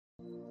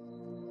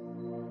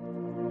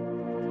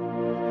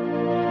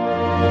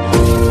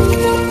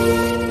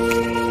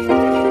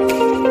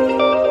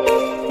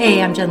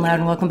Hey, I'm Jen Loud,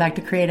 and welcome back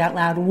to Create Out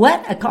Loud.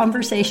 What a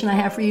conversation I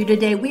have for you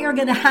today. We are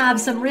going to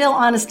have some real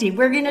honesty.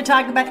 We're going to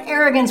talk about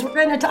arrogance. We're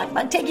going to talk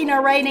about taking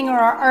our writing or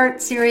our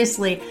art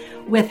seriously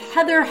with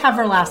Heather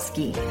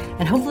Havrilesky.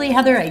 And hopefully,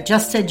 Heather, I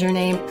just said your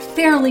name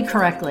fairly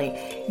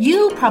correctly.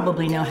 You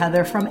probably know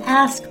Heather from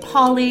Ask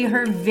Polly,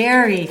 her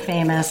very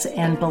famous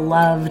and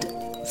beloved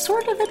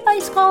sort of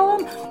advice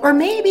column, or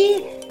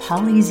maybe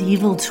Polly's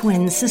evil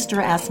twin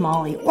sister Ask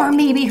Molly, or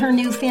maybe her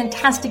new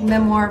fantastic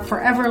memoir,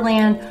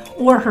 Foreverland,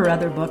 or her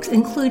other books,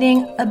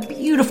 including a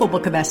beautiful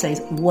book of essays,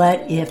 What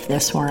If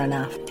This Were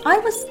Enough? I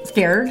was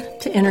scared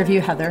to interview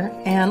Heather,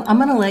 and I'm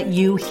going to let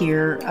you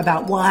hear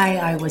about why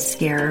I was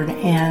scared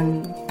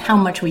and how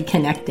much we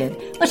connected.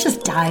 Let's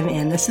just dive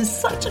in. This is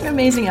such an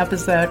amazing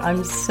episode.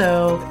 I'm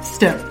so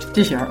stoked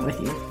to share it with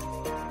you.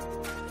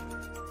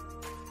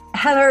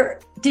 Heather,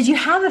 did you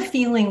have a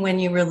feeling when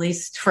you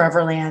released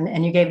Foreverland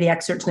and you gave the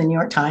excerpt to the New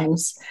York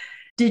Times?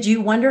 Did you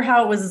wonder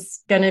how it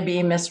was going to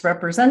be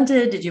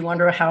misrepresented? Did you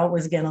wonder how it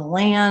was going to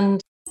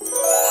land?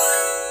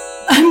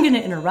 I'm going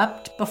to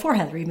interrupt before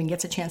Heather even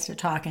gets a chance to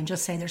talk and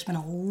just say there's been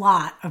a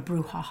lot of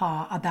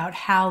brouhaha about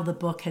how the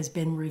book has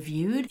been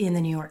reviewed in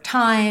the New York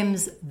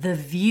Times. The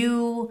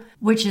View,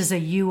 which is a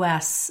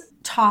U.S.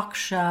 talk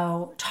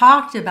show,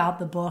 talked about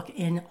the book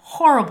in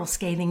horrible,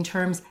 scathing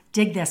terms.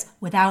 Dig this,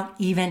 without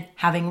even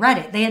having read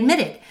it. They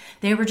admitted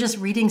they were just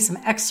reading some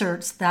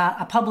excerpts that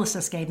a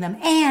publicist gave them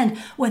and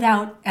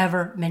without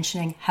ever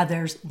mentioning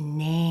Heather's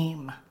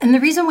name. And the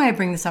reason why I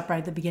bring this up right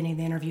at the beginning of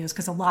the interview is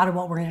because a lot of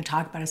what we're going to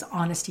talk about is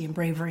honesty and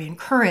bravery and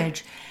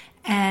courage.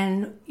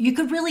 And you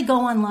could really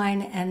go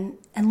online and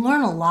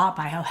learn a lot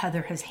by how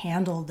Heather has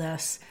handled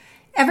this.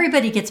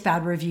 Everybody gets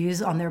bad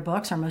reviews on their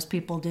books, or most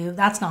people do.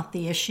 That's not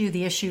the issue.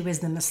 The issue is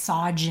the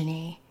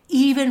misogyny,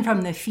 even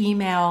from the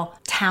female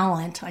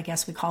talent, I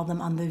guess we call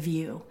them, on The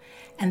View.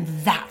 And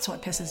that's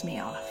what pisses me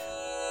off.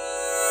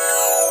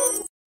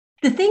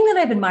 The thing that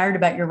I've admired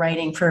about your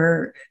writing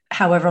for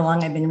however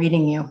long I've been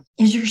reading you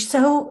is you're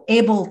so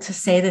able to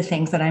say the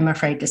things that I'm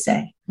afraid to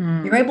say.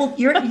 You're able,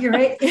 you're and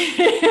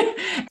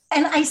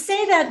I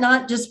say that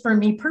not just for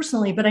me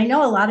personally, but I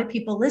know a lot of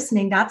people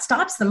listening, that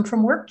stops them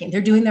from working. They're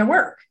doing their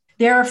work.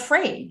 They're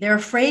afraid. They're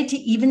afraid to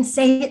even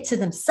say it to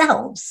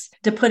themselves,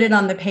 to put it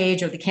on the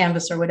page or the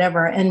canvas or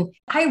whatever. And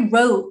I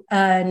wrote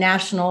a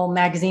national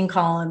magazine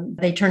column.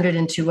 They turned it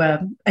into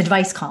an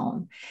advice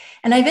column.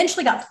 And I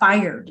eventually got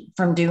fired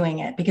from doing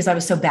it because I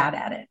was so bad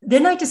at it.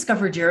 Then I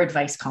discovered your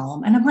advice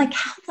column. And I'm like,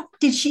 how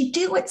did she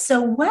do it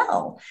so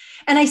well?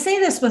 And I say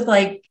this with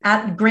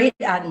great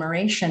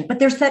admiration, but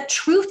there's that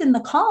truth in the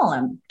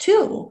column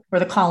too, or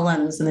the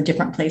columns and the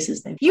different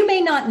places. You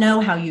may not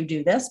know how you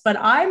do this, but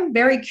I'm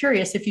very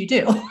curious if you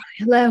do.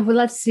 Well,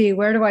 let's see.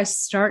 Where do I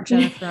start,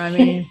 Jennifer? I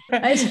mean,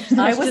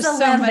 I was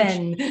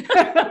 11.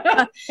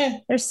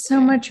 There's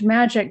so much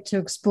magic to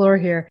explore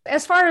here.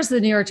 As far as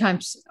the New York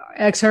Times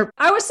excerpt,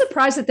 I was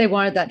surprised that they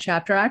wanted that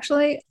chapter.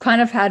 Actually,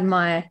 kind of had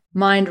my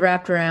mind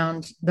wrapped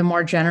around the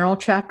more general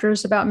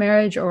chapters about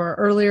marriage, or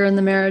earlier in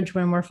the marriage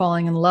when we're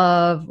falling in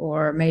love,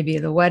 or maybe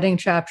the wedding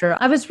chapter.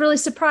 I was really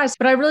surprised,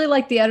 but I really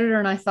liked the editor,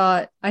 and I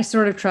thought, I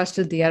sort of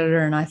trusted the editor,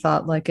 and I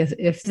thought, like,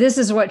 if this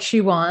is what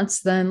she wants,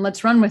 then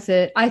let's run with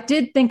it. I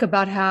did think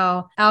about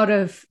how out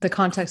of the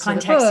context of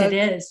the book, it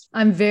is.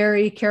 I'm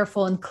very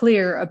careful and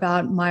clear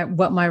about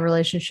what my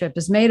relationship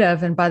is made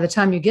of. And by the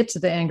time you get to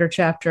the anger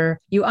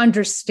chapter, you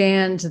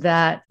understand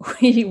that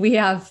we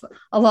have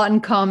a lot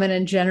in common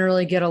and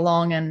generally get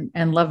along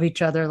and love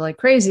each other like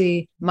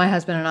crazy, my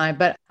husband and I.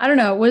 But I don't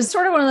know, it was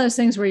sort of one of those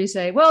things where you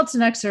say, well, it's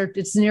an excerpt,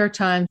 it's the New York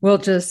Times, we'll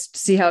just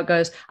see how it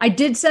goes. I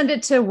did send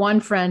it to one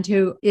friend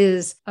who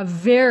is a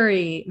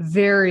very,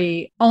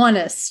 very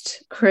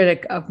honest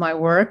critic of my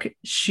work.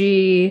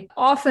 She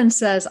often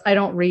says, I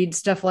don't read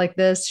stuff like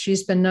this.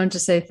 She's been known to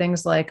say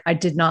things like, I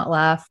did not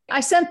laugh. I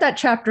sent that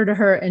chapter to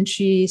her and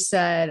she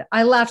said,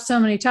 I laughed so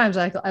many times,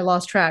 I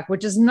lost track,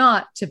 which is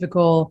not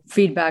typical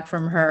feedback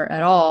from her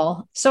at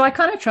all. So I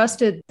kind of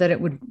trusted that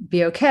it would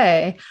be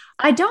okay.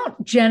 I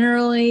don't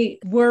generally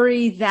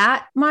worry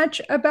that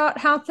much about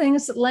how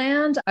things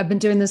land. I've been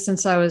doing this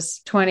since I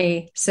was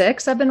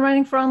 26. I've been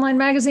writing for online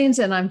magazines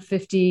and I'm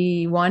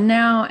 51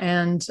 now.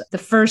 And the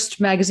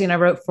first magazine I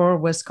wrote for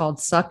was called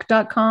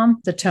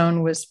Suck.com. The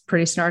tone was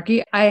pretty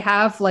snarky. I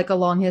have like a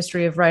long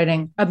history of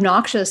writing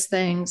obnoxious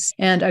things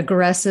and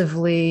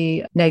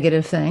aggressively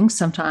negative things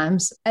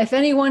sometimes. If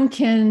anyone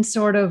can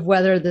sort of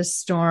weather this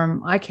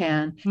storm, I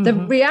can. Mm-hmm. The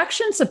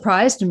reaction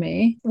surprised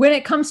me. When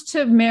it comes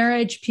to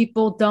marriage,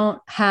 people don't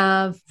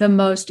have the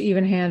most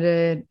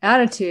even-handed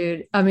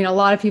attitude. I mean, a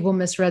lot of people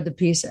misread the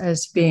piece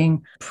as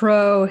being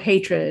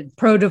pro-hatred,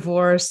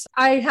 pro-divorce.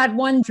 I had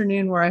one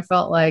afternoon where I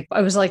felt like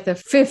I was like the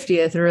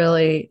 50th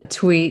really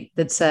tweet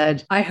that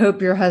said, I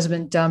hope your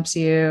husband dumps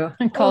you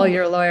and call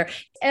your lawyer.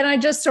 And I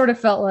just sort of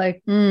felt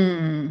like,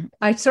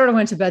 I sort of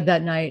went to bed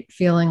that night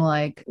feeling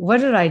like,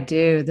 what did I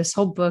do? This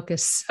whole book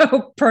is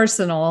so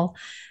personal.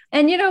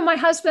 And, my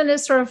husband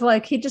is sort of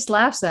like, he just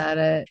laughs at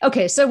it.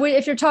 Okay. So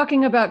if you're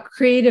talking about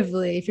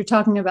creatively, if you're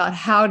talking about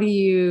how do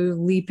you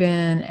leap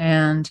in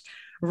and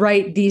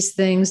write these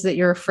things that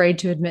you're afraid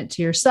to admit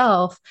to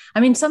yourself. I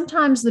mean,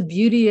 sometimes the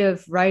beauty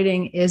of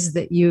writing is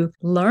that you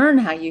learn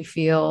how you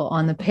feel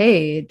on the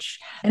page.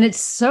 And it's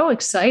so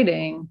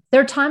exciting.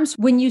 There are times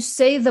when you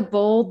say the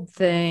bold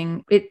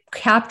thing, it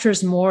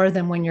captures more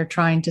than when you're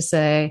trying to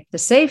say the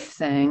safe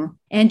thing.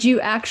 And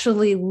you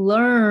actually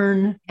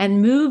learn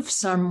and move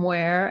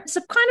somewhere. It's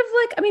a kind of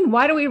like, I mean,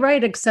 why do we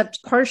write?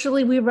 Except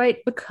partially we write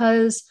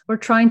because we're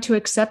trying to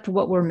accept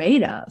what we're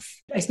made of.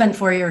 I spent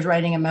 4 years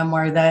writing a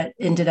memoir that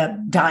ended up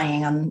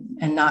dying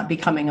and not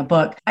becoming a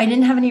book. I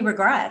didn't have any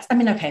regrets. I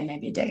mean, okay,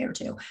 maybe a day or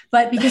two,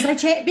 but because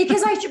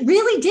I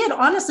really did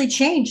honestly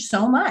change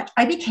so much.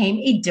 I became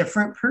a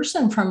different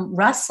person from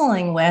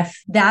wrestling with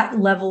that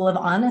level of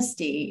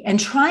honesty and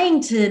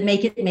trying to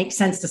make it make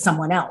sense to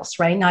someone else,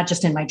 right? Not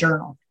just in my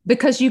journal.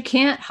 Because you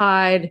can't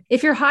hide.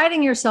 If you're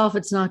hiding yourself,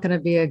 it's not going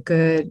to be a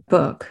good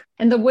book.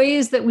 And the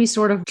ways that we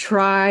sort of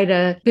try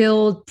to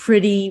build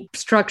pretty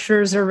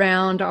structures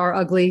around our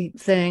ugly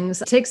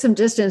things take some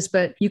distance,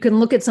 but you can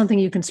look at something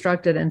you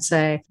constructed and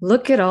say,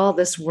 look at all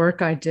this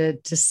work I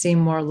did to seem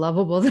more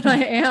lovable than I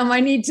am. I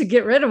need to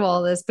get rid of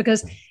all this,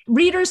 because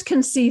readers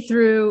can see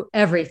through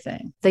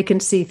everything. They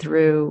can see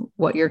through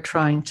what you're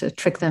trying to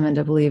trick them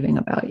into believing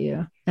about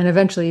you. And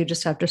eventually you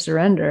just have to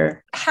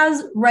surrender.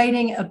 Has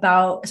writing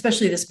about,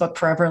 especially this book,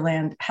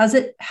 Foreverland, has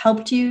it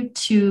helped you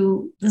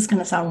to, this is going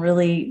to sound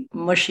really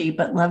mushy,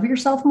 but love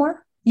yourself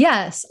more?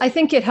 Yes, I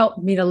think it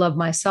helped me to love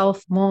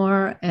myself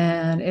more,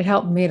 and it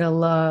helped me to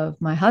love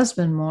my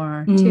husband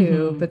more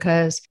too,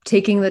 because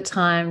taking the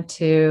time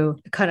to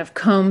kind of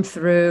comb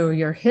through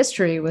your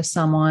history with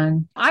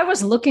someone, I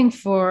was looking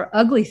for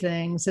ugly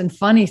things and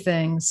funny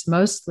things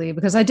mostly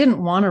because I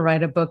didn't want to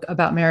write a book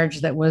about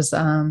marriage that was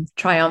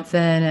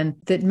triumphant and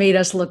that made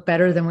us look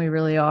better than we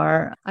really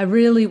are. I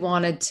really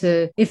wanted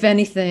to, if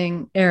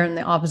anything, err in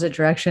the opposite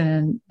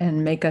direction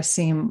and make us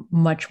seem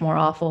much more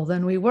awful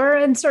than we were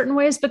in certain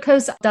ways,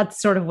 because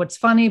that's sort of what's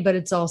funny, but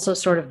it's also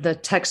sort of the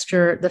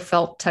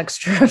felt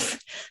texture of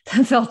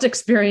the felt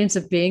experience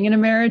of being in a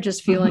marriage is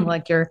feeling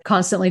like you're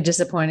constantly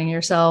disappointing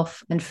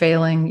yourself and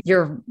failing.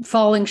 You're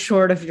falling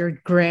short of your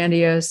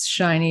grandiose,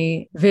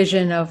 shiny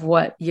vision of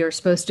what you're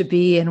supposed to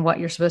be and what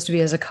you're supposed to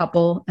be as a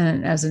couple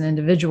and as an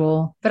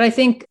individual. But I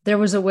think there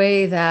was a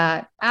way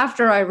that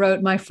after I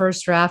wrote my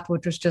first draft,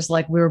 which was just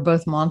like, we were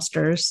both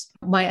monsters,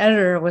 my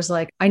editor was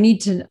like, I need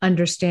to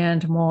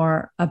understand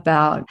more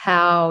about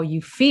how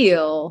you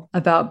feel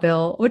about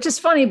Bill, which is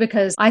funny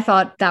because I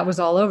thought that was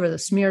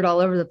smeared all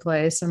over the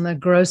place in the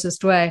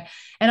grossest way.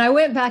 And I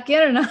went back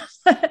in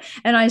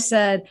and I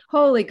said,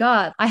 holy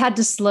God, I had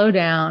to slow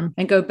down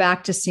and go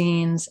back to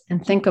scenes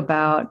and think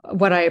about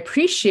what I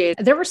appreciate.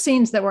 There were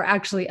scenes that were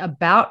actually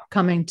about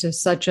coming to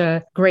such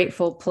a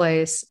grateful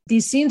place.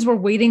 These scenes were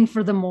waiting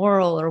for the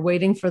moral or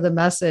waiting for the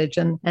message,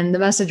 and the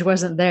message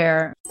wasn't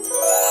there.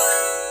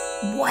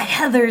 What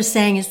Heather is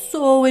saying is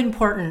so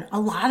important. A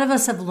lot of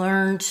us have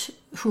learned,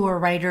 who are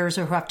writers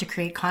or who have to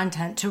create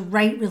content, to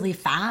write really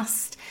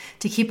fast,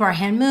 to keep our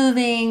hand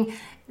moving.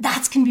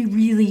 That can be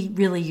really,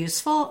 really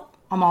useful.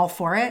 I'm all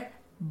for it,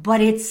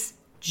 but it's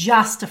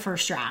just a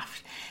first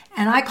draft.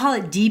 And I call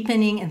it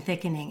deepening and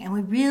thickening. And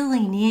we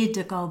really need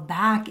to go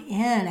back in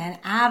and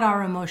add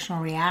our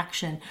emotional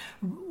reaction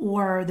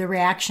or the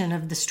reaction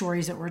of the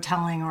stories that we're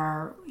telling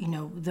or,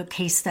 the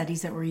case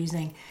studies that we're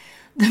using.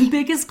 The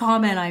biggest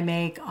comment I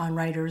make on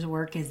writers'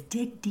 work is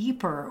dig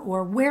deeper,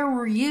 or where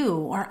were you?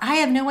 Or I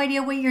have no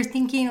idea what you're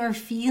thinking or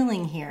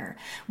feeling here.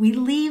 We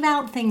leave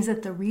out things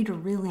that the reader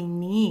really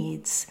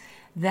needs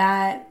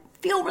that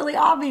feel really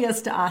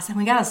obvious to us. And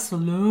we got to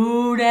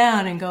slow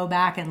down and go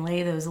back and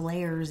lay those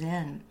layers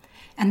in.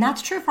 And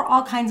that's true for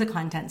all kinds of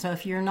content. So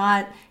if you're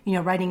not,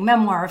 writing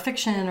memoir or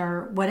fiction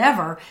or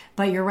whatever,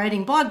 but you're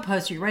writing blog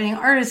posts, you're writing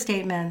artist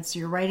statements,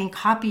 you're writing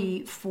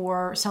copy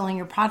for selling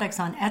your products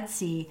on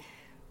Etsy,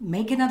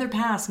 make another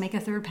pass, make a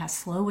third pass,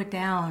 slow it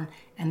down,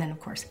 and then, of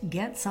course,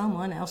 get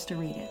someone else to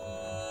read it.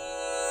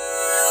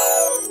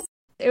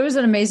 It was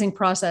an amazing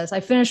process. I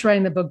finished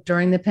writing the book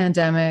during the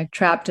pandemic,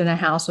 trapped in a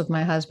house with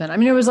my husband. I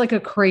mean, it was like a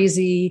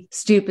crazy,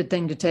 stupid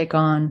thing to take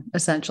on,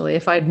 essentially,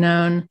 if I'd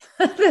known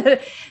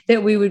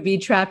that we would be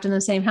trapped in the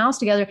same house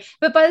together.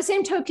 But by the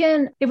same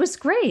token, it was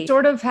great.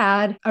 Sort of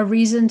had a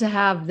reason to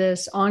have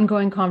this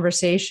ongoing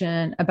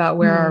conversation about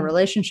where our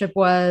relationship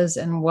was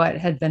and what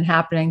had been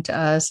happening to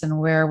us and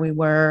where we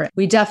were.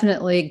 We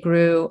definitely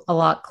grew a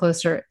lot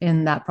closer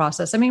in that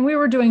process. I mean, we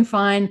were doing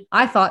fine,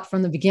 I thought,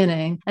 from the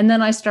beginning. And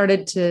then I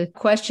started to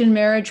question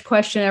marriage,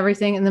 question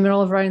everything in the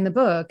middle of writing the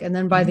book. And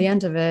then by the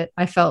end of it,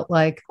 I felt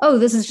like, oh,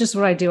 this is just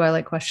what I do. I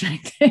like questioning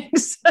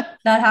things.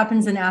 That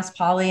happens in Ask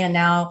Polly. And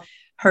now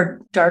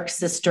her dark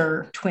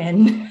sister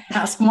twin,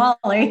 Ask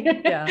Molly.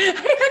 Yeah.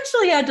 I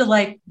actually had to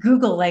like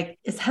Google, like,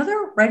 is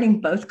Heather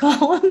writing both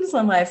columns?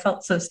 I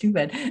felt so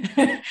stupid.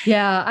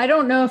 Yeah. I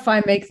don't know if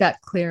I make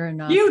that clear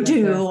enough. You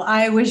do.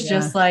 I was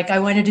just like, I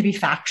wanted to be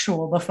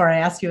factual before I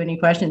ask you any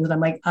questions. And I'm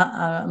like,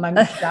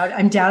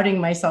 I'm doubting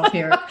myself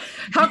here.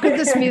 How could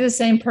this be the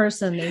same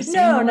person? They seem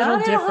a little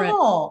different.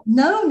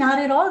 No, not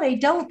at all. They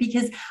don't,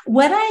 because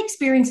what I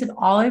experienced in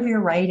all of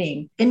your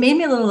writing, it made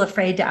me a little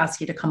afraid to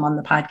ask you to come on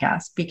the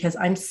podcast because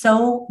I'm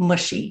so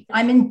mushy.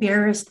 I'm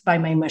embarrassed by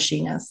my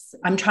mushiness.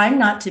 I'm trying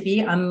not to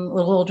be. I'm a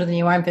little older than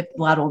you are. A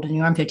lot older than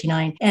you are. I'm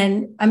 59.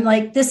 And I'm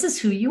like, this is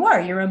who you are.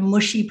 You're a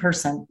mushy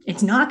person.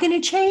 It's not going to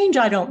change,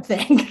 I don't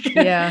think.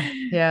 Yeah.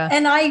 Yeah.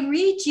 And I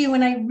read you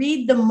and I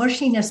read the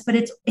mushiness, but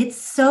it's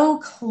so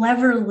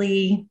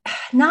cleverly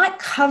not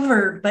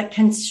covered, but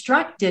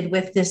constructed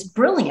with this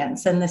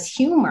brilliance and this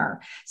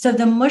humor. So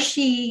the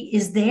mushy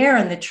is there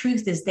and the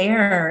truth is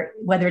there,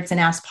 whether it's in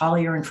Ask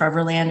Polly or in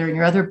Foreverland or in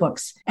your other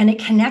books. And it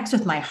connects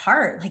with my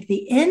heart. Like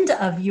the end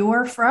of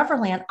your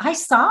Foreverland, I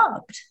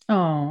sobbed.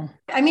 Oh,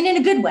 I mean, in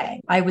a good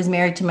way. I was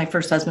married to my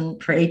first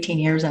husband for 18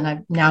 years and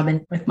I've now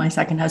been with my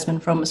second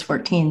husband for almost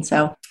 14.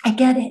 So I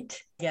get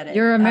it.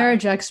 You're a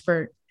marriage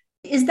expert.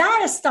 Is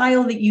that a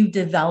style that you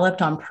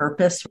developed on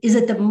purpose? Is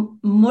it the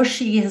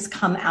mushy has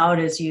come out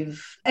as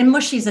and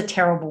mushy is a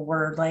terrible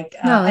word. Like,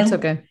 no, that's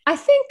okay. I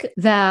think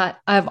that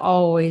I've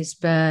always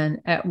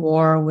been at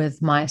war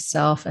with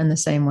myself in the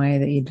same way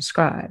that you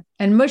described.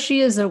 And mushy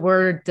is a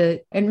word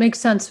that it makes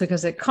sense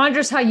because it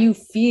conjures how you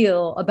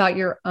feel about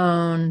your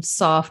own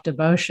soft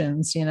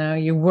emotions. You know,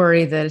 you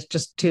worry that it's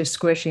just too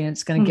squishy and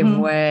it's going to give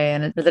away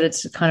and that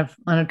it's kind of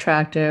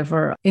unattractive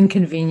or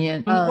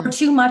inconvenient. Or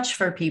too much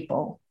for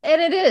people. And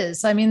it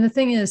is. I mean, the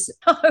thing is,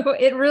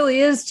 it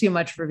really is too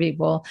much for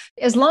people.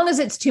 As long as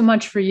it's too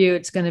much for you,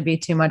 it's going to be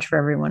too much for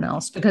everyone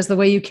else because the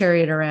way you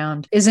carry it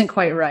around isn't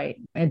quite right.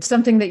 It's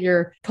something that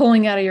you're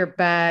pulling out of your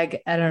bag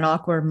at an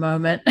awkward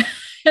moment.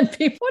 And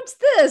people, what's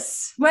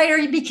this? Right.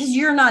 Or because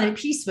you're not at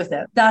peace with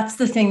it. That's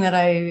the thing that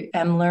I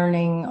am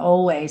learning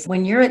always.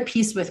 When you're at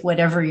peace with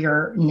whatever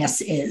your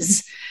ness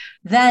is,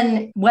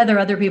 then whether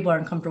other people are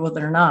uncomfortable with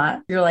it or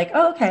not, you're like,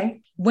 oh,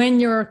 okay. When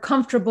you're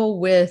comfortable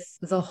with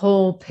the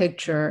whole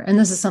picture, and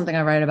this is something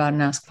I write about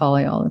in Ask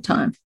Polly all the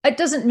time, it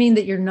doesn't mean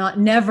that you're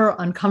never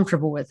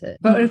uncomfortable with it.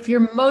 But if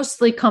you're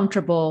mostly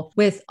comfortable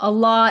with a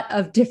lot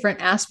of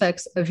different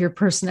aspects of your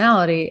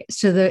personality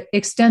to the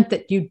extent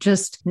that you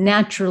just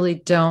naturally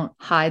don't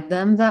hide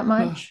them that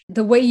much,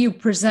 the way you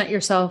present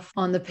yourself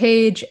on the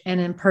page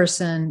and in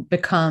person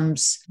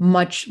becomes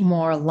much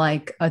more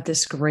like a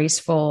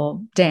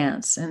disgraceful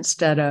dance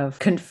instead of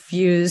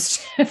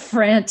confused,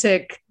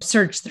 frantic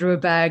search through a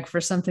bag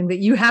for something that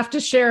you have to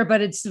share,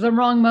 but it's the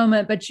wrong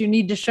moment, but you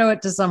need to show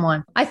it to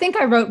someone. I think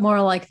I wrote more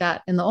like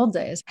that in the old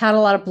days, had a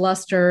lot of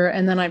bluster.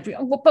 And then I'd be,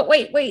 oh, but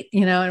wait,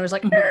 you know, and it was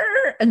like,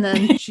 and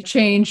then she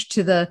changed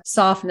to the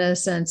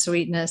softness and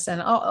sweetness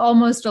and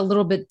almost a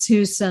little bit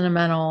too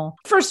sentimental.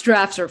 First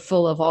drafts are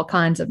full of all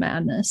kinds of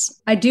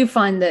madness. I do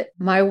find that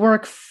my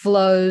work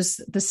flows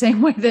the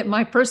same way that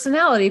my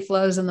personality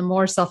flows, and the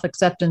more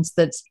self-acceptance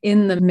that's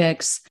in the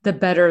mix, the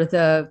better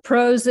the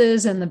prose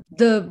is and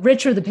the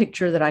richer the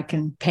picture that I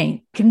can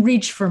paint, can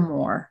reach for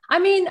more. I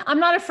mean, I'm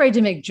not afraid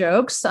to make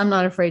jokes. I'm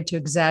not afraid to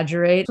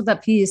exaggerate. What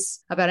that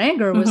piece about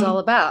anger was all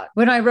about.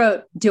 When I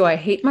wrote, do I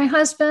hate my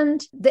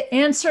husband? The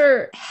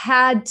answer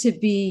had to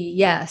be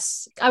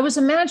yes. I was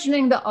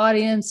imagining the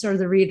audience or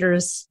the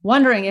readers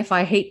wondering if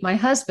I hate my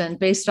husband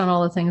based on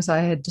all the things I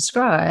had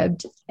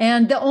described.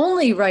 And the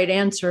only right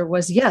answer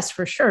was yes,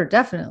 for sure,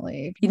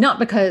 definitely. Not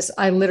because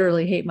I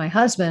literally hate my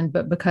husband,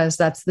 but because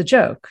that's the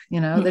joke. You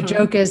know, the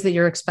joke is that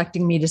you're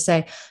expecting me to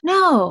say,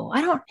 no,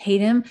 I don't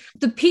hate him.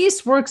 The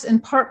piece works in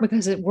part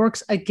because it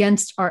works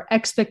against our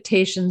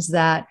expectations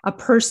that a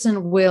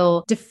person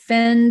will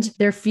defend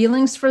their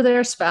feelings for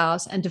their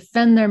spouse and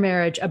defend their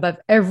marriage above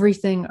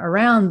everything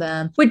around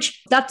them,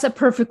 which that's a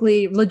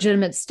perfectly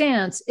legitimate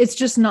stance. It's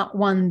just not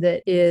one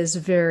that is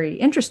very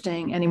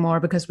interesting anymore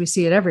because we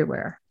see it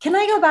everywhere. Can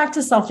I go back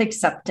to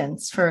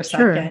self-acceptance for a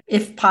second? Sure.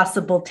 If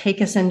possible,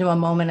 take us into a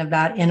moment of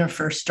that in a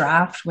first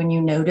draft when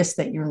you notice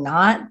that you're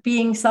not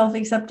being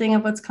self-accepting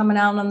of what's coming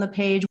out on the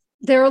page.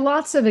 There are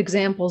lots of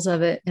examples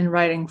of it in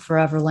writing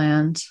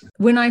Foreverland.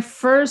 When I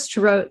first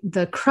wrote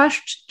the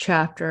Crushed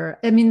chapter,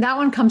 I mean, that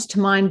one comes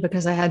to mind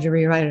because I had to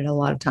rewrite it a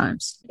lot of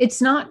times.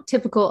 It's not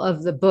typical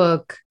of the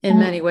book in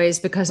many ways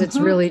because it's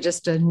really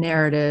just a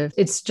narrative.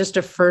 It's just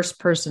a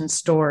first-person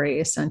story,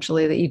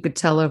 essentially, that you could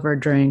tell over a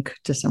drink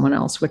to someone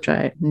else, which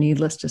I,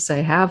 needless to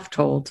say, have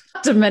told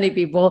to many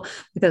people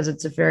because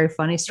it's a very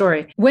funny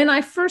story. When I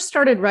first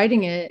started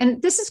writing it,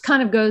 and this is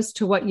kind of goes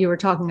to what you were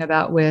talking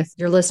about with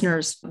your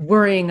listeners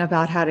worrying about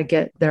about how to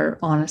get their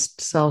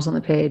honest selves on the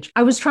page.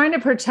 I was trying to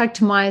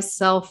protect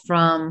myself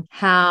from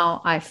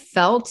how I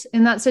felt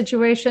in that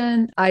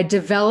situation. I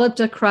developed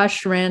a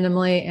crush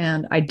randomly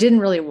and I didn't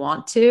really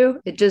want to.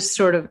 It just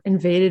sort of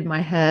invaded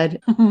my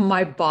head,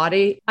 my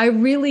body. I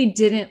really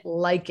didn't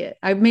like it.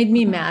 It made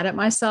me mad at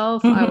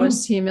myself. I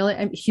was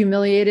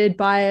humiliated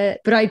by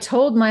it, but I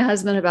told my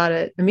husband about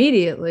it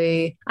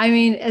immediately. I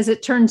mean, as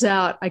it turns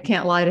out, I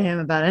can't lie to him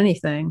about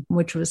anything,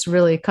 which was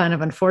really kind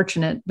of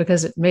unfortunate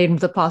because it made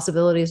the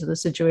possibilities of the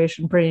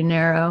situation pretty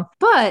narrow.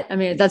 But I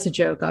mean, that's a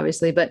joke,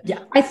 obviously. But yeah,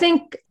 I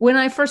think when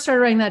I first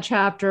started writing that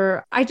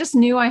chapter, I just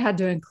knew I had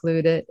to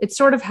include it. It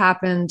sort of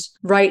happened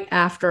right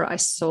after I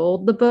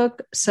sold the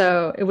book.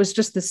 So it was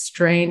just this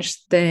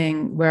strange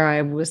thing where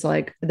I was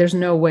like, there's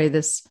no way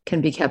this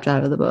can be kept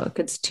out of the book.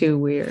 It's too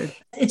weird.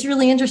 It's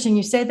really interesting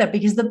you say that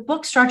because the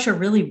book structure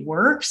really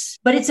works,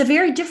 but it's a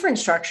very different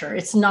structure.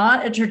 It's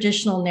not a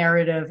traditional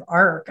narrative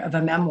arc of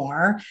a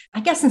memoir. I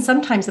guess, and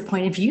sometimes the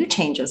point of view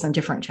changes in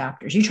different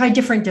chapters. You try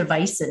different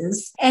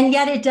devices, and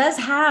yet it does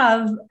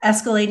have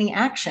escalating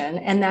action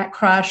and that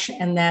crush.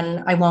 And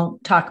then I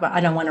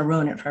don't want to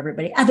ruin it for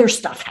everybody. Other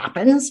stuff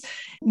happens,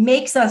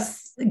 makes us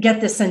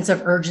get this sense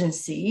of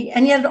urgency.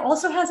 And yet it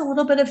also has a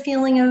little bit of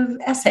feeling of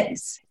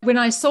essays. When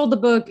I sold the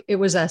book, it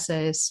was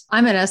essays.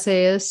 I'm an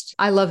essayist.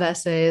 I love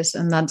essays,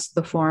 and that's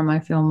the form I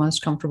feel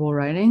most comfortable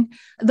writing.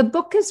 The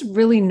book is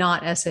really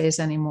not essays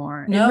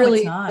anymore. No, it really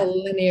it's not. A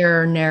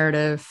linear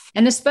narrative.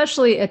 And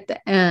especially at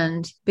the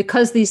end,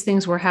 because these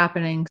things were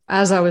happening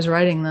as I was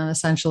writing them,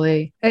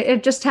 essentially,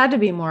 it just had to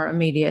be more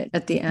immediate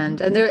at the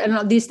end.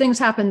 And these things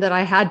happened that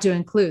I had to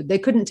include. They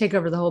couldn't take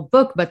over the whole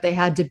book, but they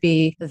had to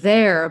be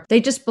there. They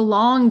just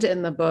belonged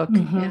in the book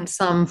in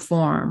some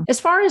form. As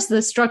far as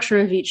the structure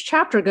of each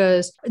chapter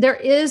goes, there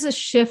is a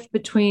shift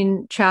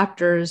between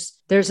chapters.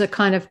 There's a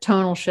kind of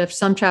tonal shift.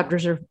 Some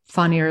chapters are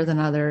funnier than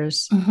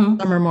others.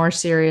 Some are more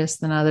serious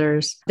than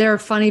others. There are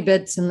funny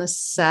bits in the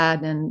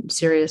sad and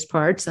serious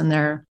parts, and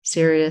there are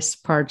serious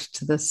parts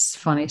to this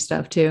funny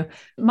stuff too.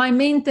 My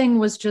main thing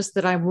was just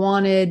that I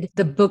wanted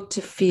the book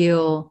to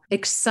feel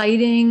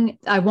exciting.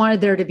 I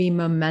wanted there to be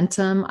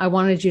momentum. I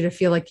wanted you to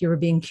feel like you were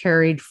being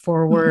carried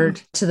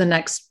forward to the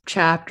next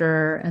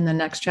chapter and the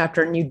next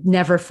chapter, and you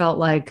never felt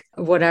like,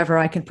 whatever,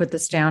 I can put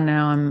this down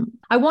now.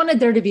 I wanted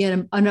there to be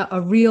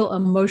a real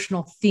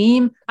emotional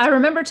theme. I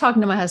remember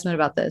talking to my husband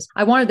about this.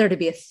 I wanted there to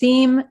be a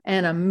theme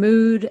and a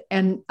mood,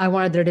 and I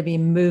wanted there to be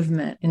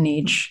movement in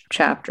each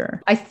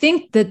chapter. I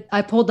think that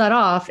I pulled that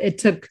off. It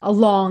took a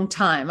long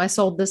time. I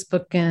sold this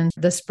book in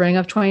the spring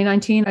of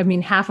 2019. I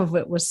mean, half of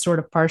it was sort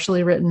of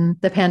partially written.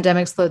 The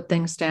pandemic slowed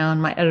things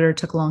down. My editor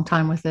took a long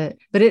time with it,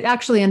 but it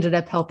actually ended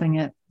up helping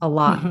it a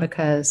lot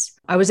because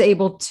I was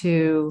able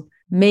to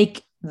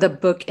make the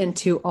book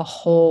into a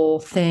whole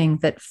thing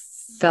that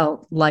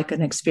felt like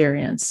an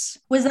experience.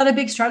 Was that a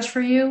big stretch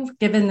for you,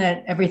 given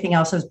that everything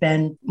else has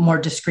been more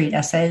discrete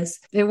essays?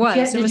 It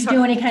was. Did you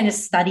do any kind of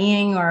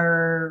studying,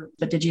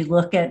 but did you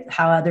look at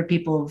how other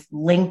people have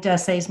linked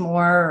essays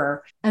more?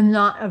 Or? I'm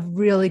not a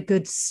really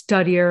good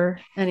studier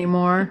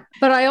anymore,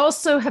 but I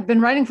also have been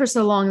writing for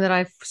so long that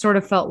I sort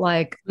of felt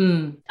like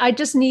I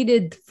just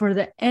needed for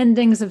the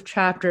endings of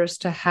chapters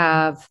to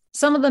have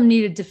some of them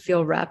needed to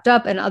feel wrapped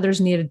up and others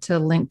needed to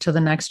link to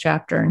the next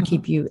chapter and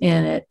keep you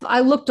in it.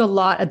 I looked a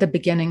lot at the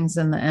beginnings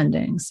and the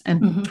endings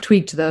and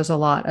tweaked those a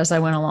lot as I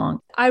went along.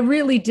 I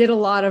really did a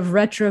lot of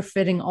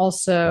retrofitting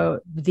also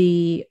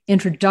the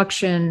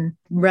introduction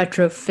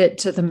retrofit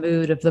to the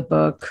mood of the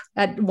book.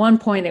 At one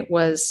point, it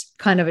was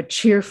kind of a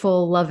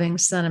cheerful, loving,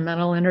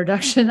 sentimental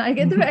introduction. I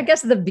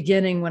guess at the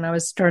beginning when I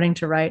was starting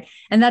to write.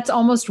 And that's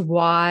almost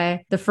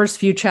why the first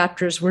few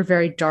chapters were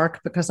very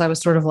dark, because I was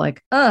sort of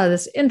like,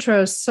 this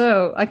intro,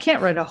 so I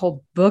can't write a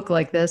whole book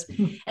like this.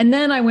 And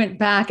then I went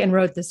back and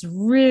wrote this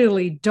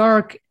really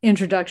dark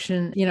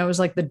introduction. You know, it was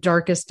like the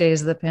darkest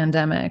days of the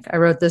pandemic. I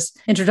wrote this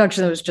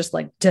introduction that was just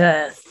like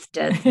death,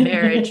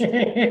 marriage.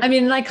 I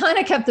mean, and I kind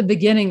of kept the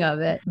beginning of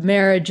it.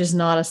 Marriage is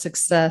not a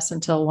success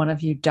until one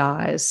of you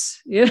dies.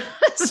 You know,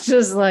 it's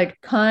just like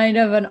kind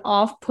of an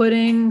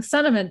off-putting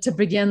sentiment to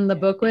begin the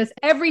book with.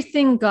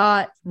 Everything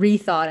got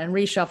rethought and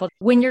reshuffled.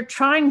 When you're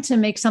trying to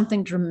make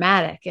something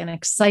dramatic and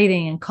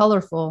exciting and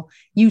colorful,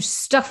 you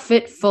stuff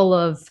it full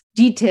of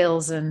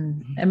details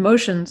and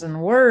emotions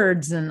and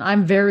words. And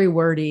I'm very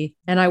wordy.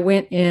 And I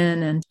went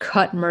in and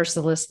cut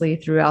mercilessly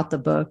throughout the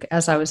book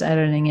as I was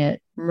editing it.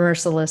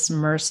 Merciless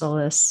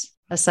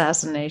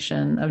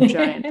assassination of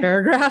giant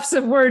paragraphs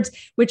of words,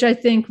 which I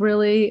think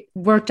really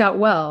worked out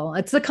well.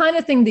 It's the kind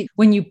of thing that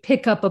when you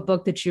pick up a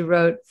book that you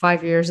wrote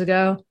 5 years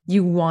ago,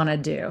 you want to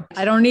do.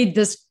 I don't need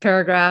this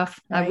paragraph.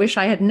 Right. I wish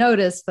I had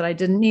noticed that I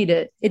didn't need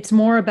it. It's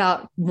more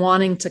about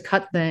wanting to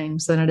cut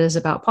things than it is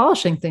about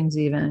polishing things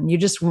even. You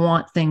just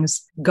want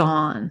things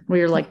gone where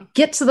you're like,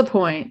 get to the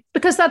point,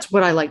 because that's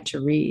what I like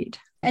to read.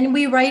 And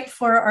we write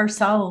for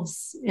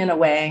ourselves in a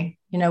way.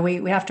 You know,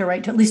 we have to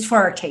write to, at least for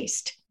our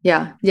taste.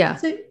 Yeah.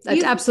 So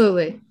that's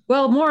absolutely.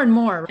 Well, more and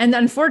more. And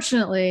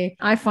unfortunately,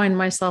 I find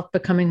myself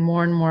becoming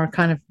more and more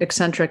kind of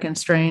eccentric and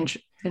strange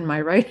in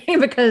my writing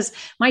because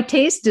my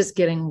taste is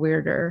getting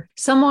weirder.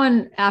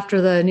 Someone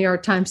after the New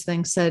York Times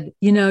thing said,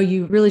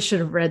 you really should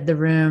have read The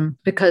Room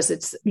because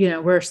it's,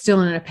 we're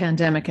still in a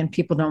pandemic and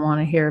people don't want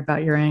to hear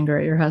about your anger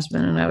at your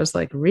husband. And I was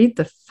like, read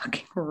the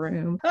fucking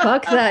Room.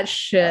 Fuck that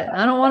shit.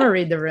 I don't want to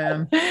read The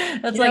Room.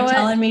 That's like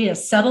telling me to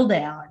settle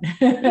down.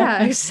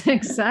 Yeah,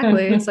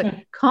 exactly. It's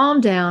like,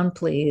 calm down,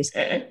 please.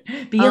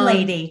 Be a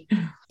lady.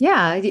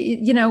 Yeah.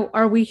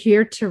 Are we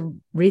here to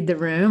read The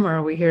Room or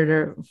are we here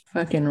to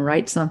fucking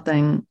write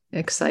something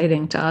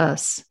exciting to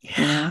us?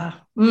 Yeah.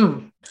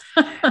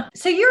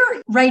 So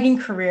your writing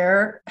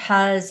career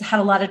has had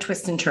a lot of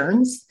twists and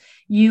turns.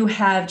 You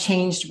have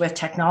changed with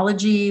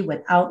technology,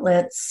 with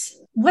outlets.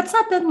 What's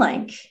that been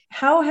like?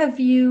 How have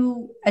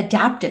you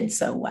adapted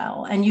so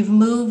well? And you've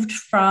moved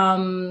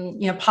from,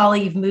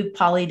 Poly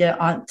to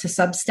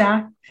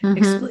Substack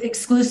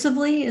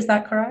exclusively. Is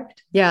that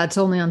correct? Yeah, it's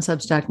only on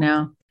Substack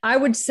now. I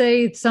would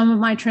say some of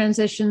my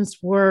transitions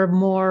were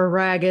more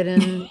ragged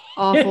and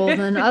awful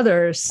than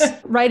others.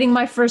 Writing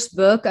my first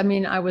book,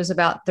 I was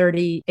about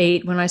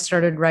 38 when I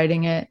started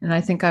writing it. And I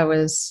think I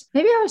was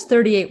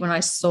 38 when I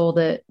sold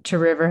it to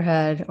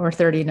Riverhead, or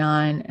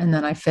 39. And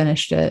then I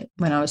finished it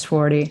when I was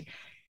 40.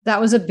 That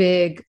was a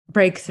big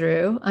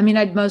breakthrough.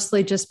 I'd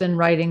mostly just been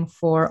writing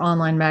for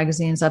online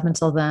magazines up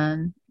until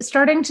then.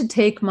 Starting to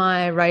take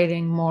my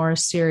writing more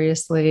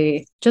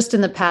seriously just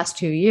in the past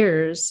 2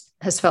 years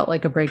has felt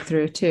like a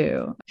breakthrough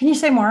too. Can you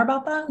say more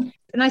about that?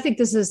 And I think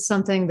this is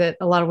something that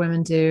a lot of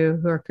women do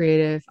who are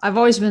creative. I've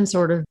always been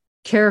sort of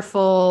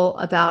careful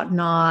about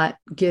not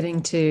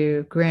getting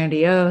too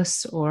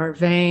grandiose or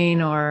vain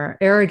or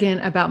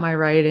arrogant about my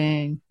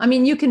writing.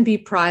 You can be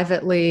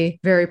privately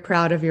very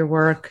proud of your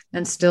work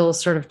and still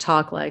sort of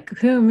talk like,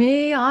 who,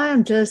 me? I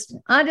just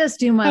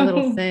do my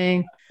little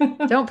thing.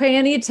 Don't pay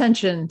any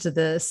attention to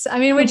this.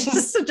 Which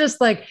is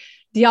just like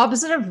the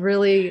opposite of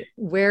really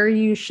where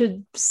you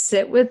should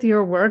sit with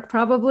your work,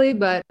 probably.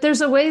 But there's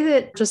a way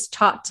that just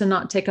taught to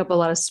not take up a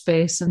lot of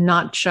space and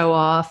not show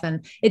off.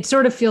 And it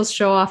sort of feels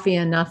show-offy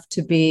enough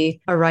to be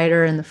a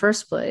writer in the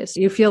first place.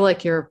 You feel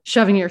like you're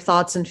shoving your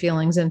thoughts and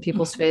feelings in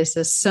people's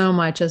faces so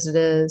much as it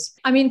is.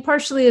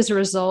 Partially as a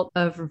result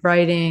of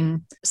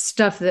writing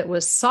stuff that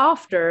was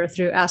softer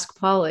through Ask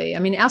Polly.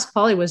 Ask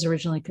Polly was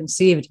originally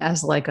conceived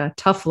as like a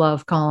tough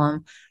love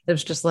column. It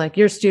was just like,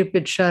 you're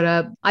stupid, shut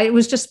up. It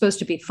was just supposed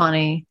to be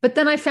funny. But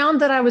then I found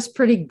that I was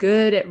pretty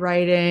good at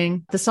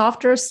writing the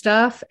softer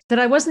stuff, that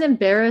I wasn't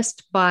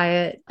embarrassed by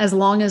it as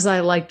long as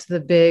I liked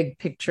the big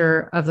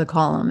picture of the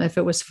column. If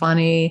it was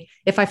funny,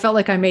 if I felt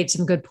like I made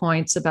some good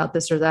points about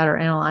this or that or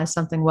analyzed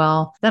something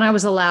well, then I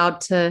was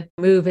allowed to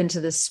move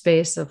into this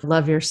space of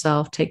love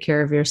yourself, take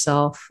care of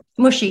yourself.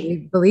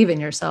 Mushy. Believe in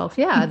yourself.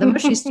 Yeah, the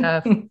mushy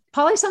stuff.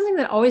 Polly's something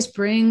that always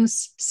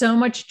brings so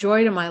much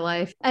joy to my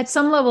life. At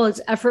some level,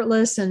 it's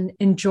effortless and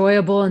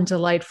enjoyable and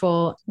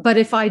delightful. But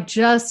if I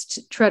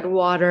just tread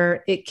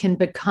water, it can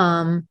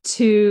become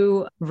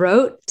too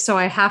rote. So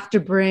I have to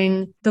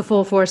bring the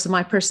full force of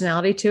my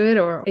personality to it,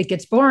 or it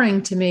gets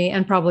boring to me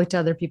and probably to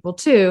other people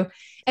too.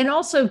 And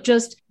also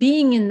just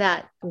being in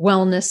that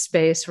wellness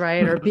space,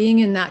 right? Or being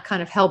in that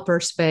kind of helper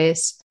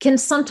space can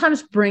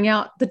sometimes bring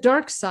out the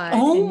dark side.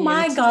 Oh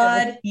my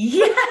God.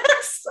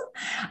 Yes.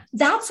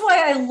 That's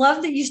why I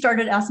love that you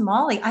started Ask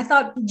Molly. I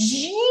thought,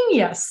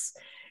 genius.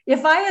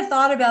 If I had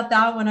thought about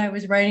that when I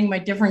was writing my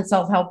different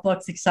self-help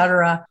books, et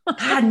cetera,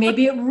 God,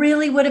 maybe it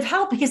really would have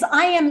helped, because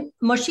I am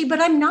mushy,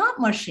 but I'm not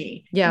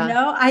mushy.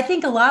 Yeah. I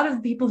think a lot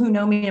of people who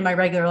know me in my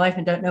regular life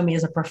and don't know me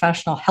as a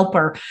professional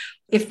helper,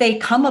 if they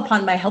come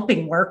upon my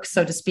helping work,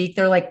 so to speak,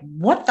 they're like,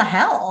 what the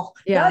hell?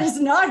 Yeah. That is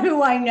not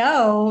who I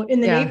know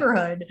in the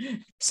neighborhood.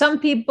 Some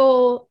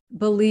people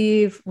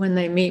believe when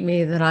they meet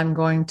me that I'm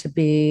going to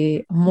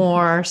be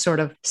more sort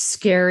of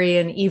scary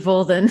and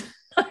evil than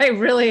I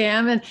really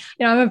am. And,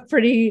 I'm a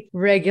pretty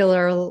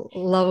regular,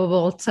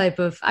 lovable type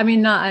of, I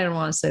don't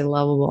want to say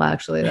lovable,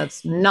 actually,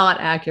 that's not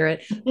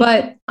accurate,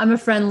 but I'm a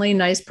friendly,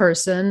 nice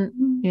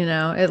person,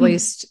 at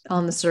least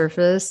on the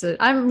surface.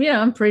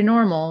 I'm pretty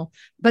normal.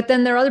 But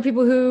then there are other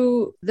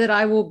people that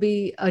I will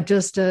be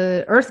just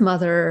a earth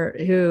mother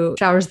who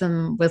showers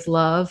them with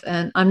love.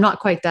 And I'm not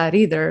quite that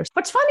either.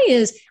 What's funny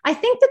is I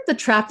think that the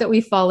trap that we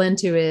fall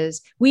into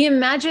is we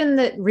imagine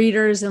that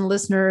readers and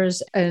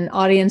listeners and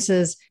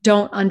audiences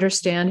don't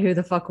understand who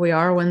the fuck we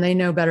are when they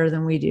know better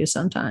than we do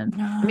sometimes.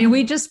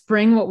 We just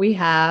bring what we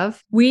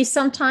have. We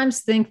sometimes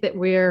think that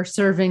we're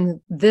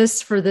serving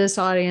this for this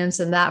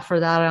audience and that for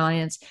that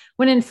audience,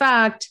 when in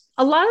fact,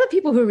 a lot of the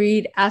people who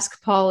read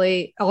Ask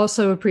Polly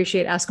also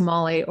appreciate Ask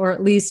Molly, or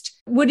at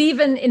least would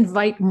even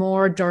invite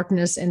more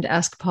darkness into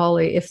Ask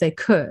Polly if they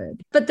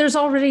could. But there's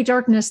already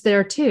darkness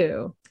there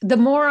too. The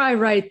more I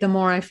write, the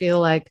more I feel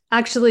like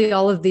actually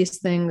all of these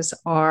things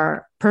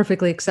are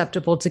perfectly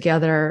acceptable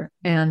together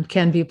and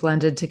can be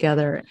blended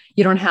together.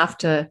 You don't have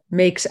to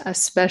make a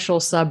special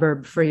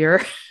suburb for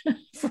your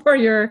for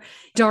your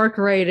dark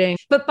writing.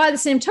 But by the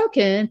same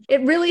token,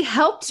 it really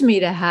helped me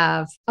to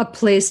have a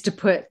place to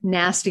put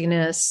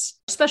nastiness,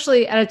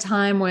 especially at a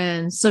time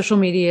when social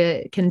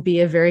media can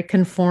be a very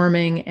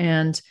conforming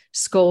and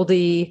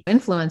scoldy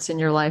influence in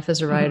your life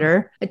as a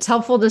writer. It's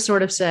helpful to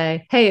sort of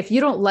say, hey, if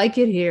you don't like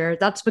it here,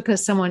 that's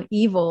because someone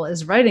evil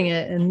is writing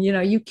it. And,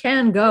 you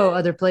can go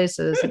other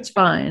places. It's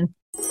fine.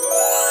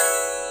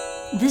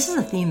 This is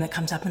a theme that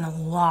comes up in a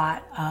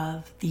lot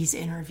of these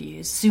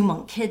interviews. Sue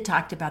Monk Kidd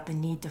talked about the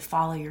need to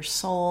follow your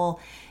soul.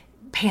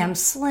 Pam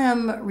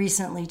Slim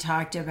recently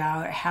talked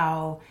about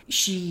how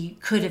she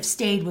could have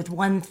stayed with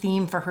one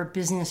theme for her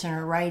business and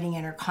her writing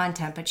and her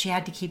content, but she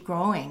had to keep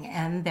growing.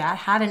 And that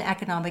had an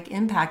economic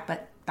impact,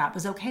 but that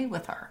was okay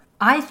with her.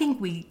 I think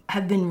we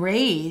have been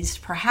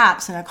raised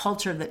perhaps in a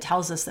culture that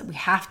tells us that we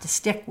have to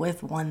stick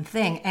with one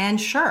thing.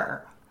 And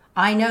sure,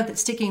 I know that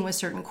sticking with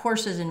certain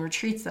courses and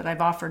retreats that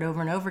I've offered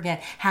over and over again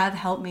have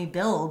helped me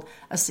build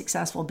a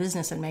successful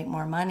business and make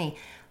more money.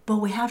 But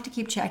we have to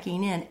keep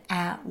checking in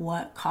at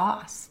what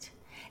cost.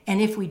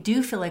 And if we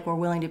do feel like we're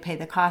willing to pay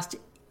the cost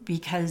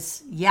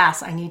because,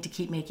 yes, I need to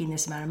keep making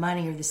this amount of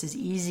money or this is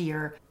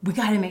easier, we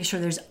got to make sure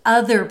there's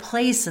other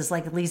places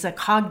like Lisa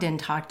Cogden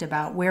talked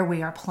about where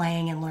we are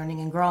playing and learning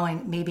and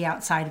growing, maybe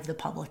outside of the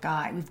public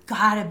eye. We've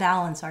got to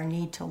balance our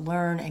need to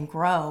learn and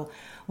grow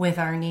with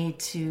our need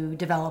to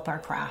develop our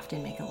craft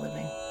and make a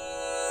living.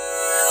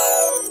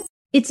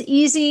 It's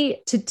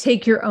easy to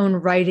take your own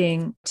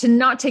writing, to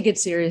not take it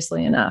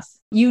seriously enough.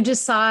 You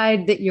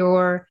decide that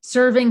you're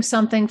serving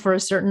something for a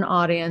certain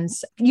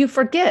audience. You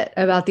forget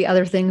about the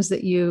other things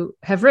that you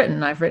have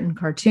written. I've written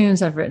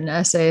cartoons, I've written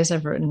essays,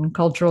 I've written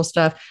cultural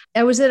stuff.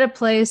 I was at a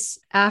place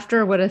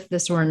after What If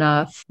This Were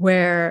Enough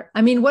where,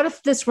 What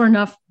If This Were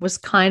Enough was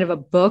kind of a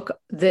book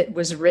that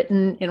was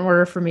written in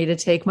order for me to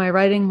take my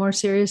writing more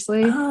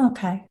seriously. Oh,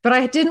 okay. But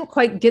I didn't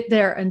quite get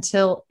there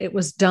until it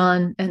was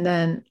done. And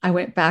then I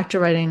went back to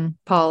writing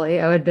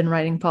Polly. I had been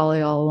writing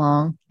Polly all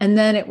along. And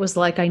then it was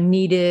like I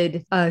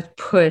needed a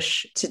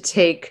push to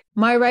take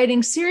my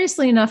writing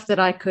seriously enough that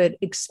I could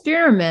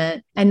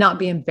experiment and not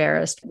be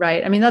embarrassed,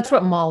 right? That's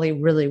what Molly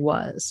really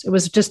was. It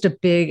was just a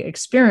big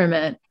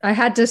experiment. I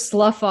had to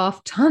slough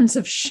off tons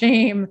of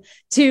shame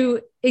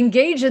to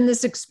engage in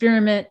this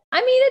experiment.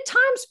 At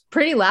times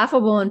pretty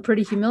laughable and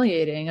pretty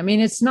humiliating.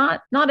 It's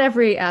not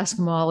every Ask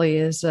Molly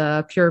is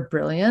pure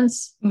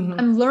brilliance. Mm-hmm.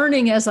 I'm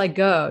learning as I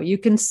go. You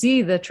can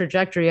see the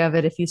trajectory of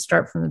it if you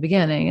start from the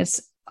beginning.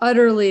 It's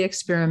utterly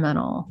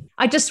experimental.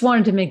 I just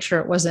wanted to make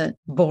sure it wasn't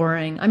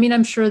boring.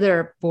 I'm sure there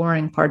are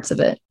boring parts of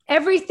it.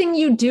 Everything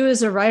you do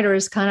as a writer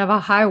is kind of a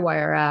high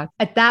wire act.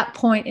 At that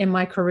point in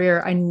my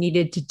career, I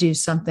needed to do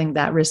something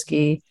that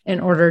risky in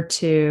order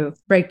to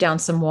break down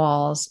some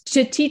walls,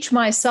 to teach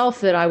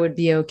myself that I would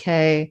be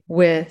okay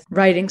with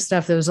writing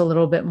stuff that was a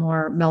little bit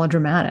more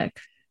melodramatic.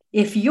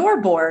 If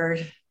you're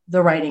bored,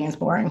 the writing is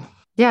boring.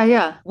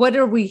 Yeah. What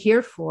are we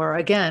here for?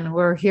 Again,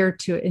 we're here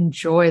to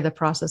enjoy the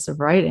process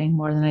of writing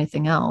more than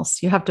anything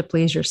else. You have to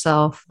please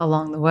yourself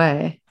along the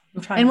way.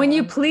 And when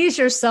you please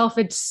yourself,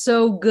 it's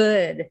so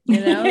good,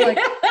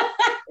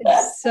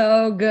 it's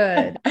so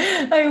good.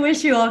 I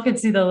wish you all could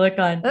see the look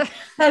on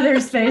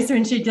Heather's face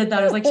when she did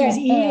that. It was like she was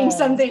eating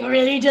something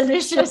really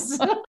delicious.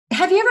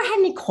 Have you ever had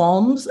any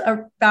qualms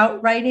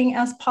about writing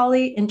as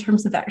Polly in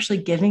terms of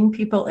actually giving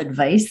people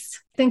advice?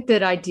 I think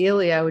that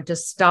ideally I would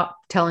just stop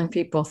telling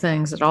people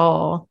things at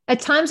all.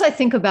 At times I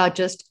think about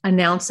just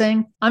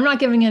announcing, I'm not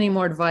giving any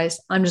more advice.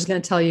 I'm just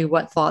going to tell you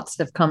what thoughts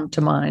have come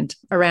to mind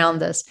around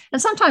this.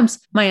 And sometimes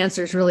my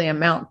answers really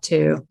amount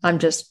to, I'm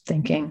just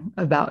thinking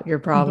about your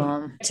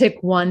problem. Mm-hmm.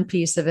 Take one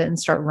piece of it and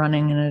start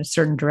running in a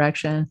certain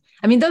direction.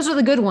 Those are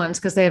the good ones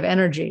because they have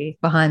energy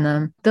behind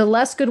them. The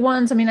less good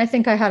ones, I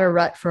think I had a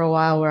rut for a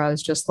while where I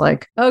was just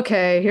like,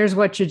 okay, here's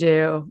what you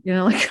do,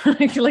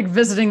 like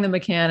visiting the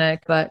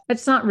mechanic, but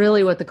it's not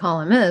really what the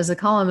column is. The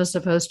column is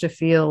supposed to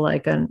feel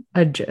like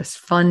a just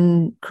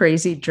fun,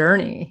 crazy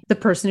journey. The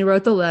person who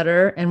wrote the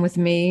letter and with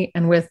me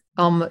and with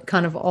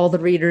kind of all the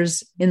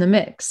readers in the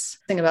mix.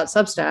 The thing about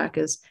Substack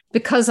is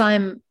because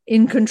I'm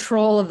in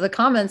control of the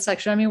comment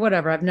section.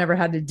 Whatever. I've never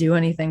had to do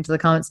anything to the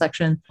comment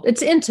section.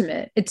 It's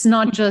intimate. It's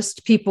not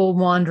just people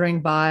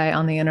wandering by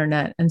on the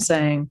internet and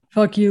saying,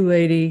 fuck you,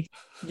 lady.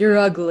 You're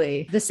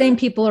ugly. The same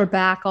people are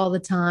back all the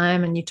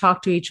time and you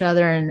talk to each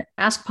other, and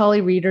Ask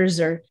Polly readers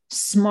are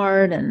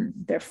smart and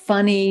they're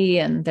funny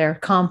and they're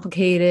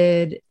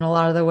complicated in a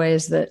lot of the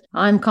ways that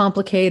I'm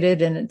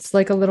complicated. And it's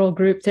like a little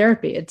group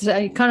therapy.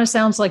 It kind of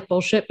sounds like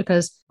bullshit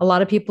because a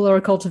lot of people are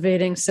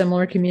cultivating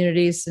similar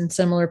communities in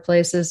similar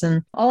places.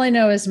 And all I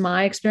know is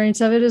my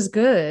experience of it is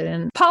good.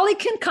 And Polly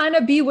can kind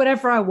of be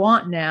whatever I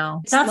want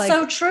now. That's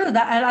so true.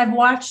 That I've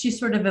watched you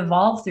sort of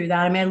evolve through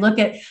that. I look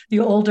at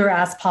the older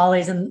Ask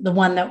Pollys and the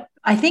one that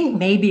I think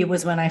maybe it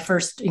was when I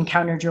first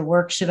encountered your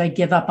work, should I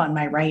give up on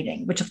my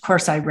writing? Which of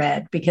course I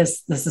read,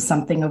 because this is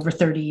something over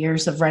 30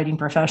 years of writing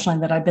professionally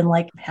that I've been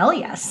like, hell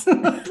yes,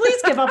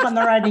 please give up on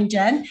the writing,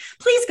 Jen.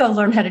 Please go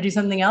learn how to do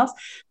something else.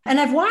 And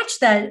I've watched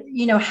that,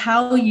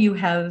 how you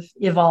have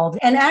evolved.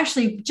 And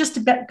actually, just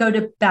to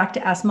back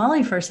to Ask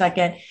Molly for a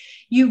second,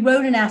 you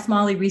wrote in Ask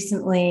Molly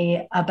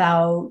recently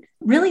about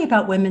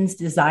women's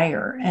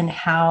desire and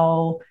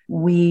how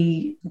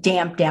we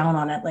damp down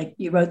on it. Like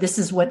you wrote, this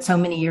is what so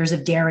many years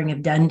of daring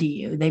have done to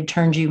you. They've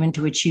turned you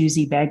into a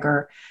choosy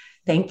beggar,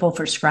 thankful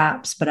for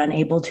scraps, but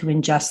unable to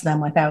ingest them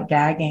without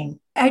gagging.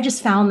 I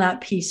just found that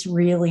piece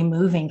really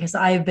moving, because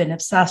I've been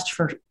obsessed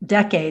for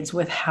decades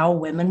with how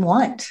women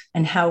want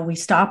and how we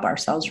stop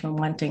ourselves from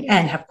wanting.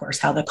 And of course,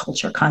 how the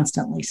culture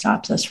constantly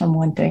stops us from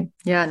wanting.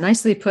 Yeah,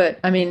 nicely put.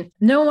 I mean,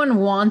 no one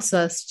wants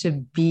us to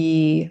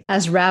be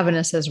as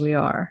ravenous as we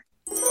are.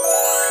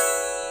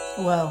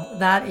 Well,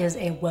 that is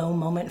a whoa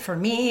moment for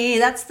me.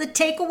 That's the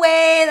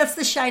takeaway. That's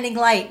the shining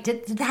light.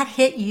 Did that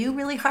hit you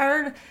really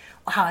hard?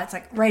 Wow, it's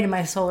like right in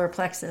my solar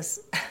plexus.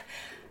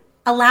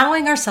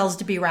 Allowing ourselves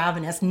to be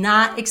ravenous,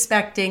 not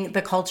expecting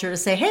the culture to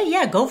say, hey,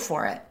 yeah, go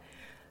for it.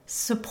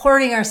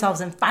 Supporting ourselves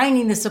and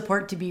finding the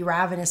support to be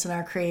ravenous in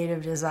our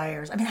creative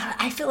desires. I mean,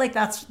 I feel like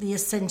that's the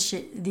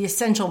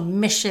essential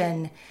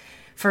mission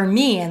for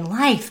me in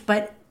life,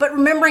 but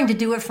remembering to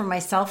do it for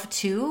myself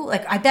too.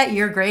 Like, I bet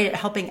you're great at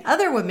helping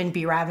other women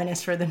be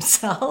ravenous for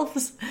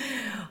themselves,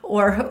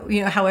 or,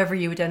 however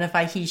you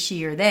identify he,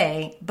 she, or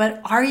they. But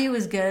are you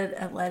as good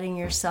at letting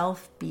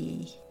yourself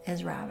be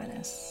as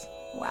ravenous?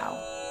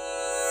 Wow.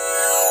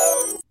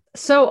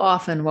 So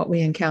often what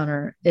we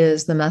encounter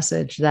is the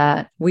message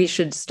that we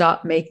should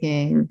stop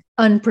making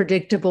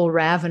unpredictable,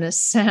 ravenous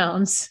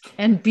sounds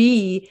and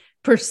be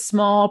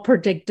small,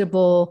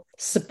 predictable,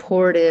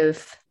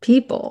 supportive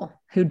people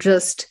who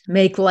just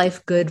make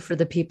life good for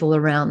the people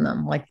around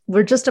them. Like,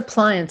 we're just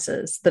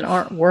appliances that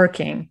aren't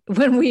working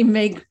when we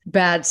make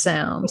bad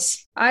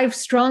sounds. I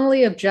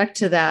strongly object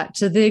to that,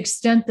 to the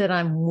extent that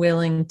I'm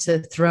willing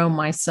to throw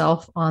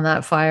myself on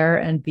that fire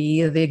and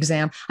be the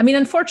example. I mean,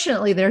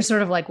 unfortunately, they're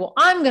sort of like, well,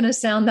 I'm going to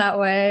sound that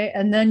way.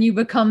 And then you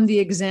become the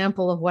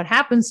example of what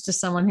happens to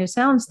someone who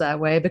sounds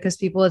that way because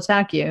people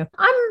attack you.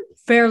 I'm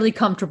fairly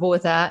comfortable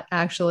with that,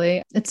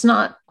 actually. It's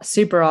not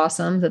super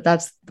awesome that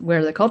that's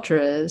where the culture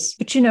is.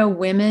 But,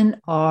 women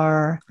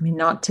are,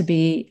 not to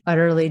be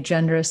utterly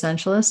gender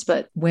essentialist,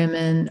 but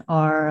women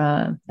are,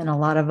 and a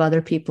lot of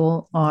other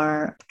people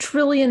are,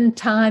 trillion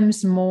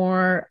times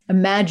more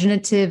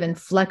imaginative and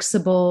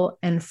flexible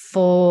and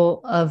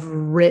full of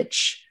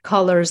rich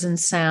colors and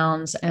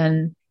sounds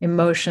and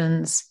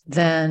emotions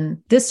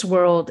than this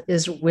world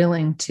is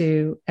willing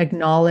to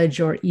acknowledge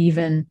or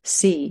even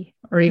see,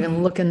 or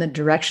even look in the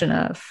direction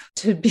of.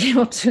 To be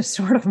able to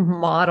sort of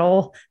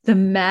model the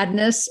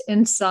madness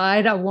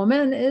inside a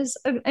woman is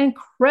an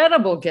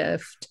incredible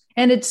gift.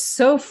 And it's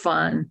so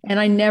fun. And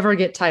I never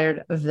get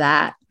tired of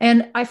that.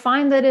 And I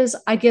find that as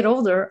I get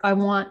older, I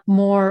want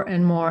more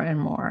and more and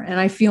more. And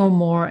I feel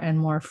more and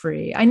more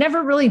free. I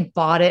never really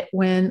bought it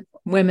when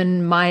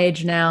women my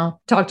age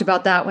now talked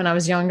about that when I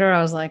was younger.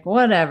 I was like,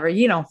 whatever,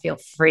 you don't feel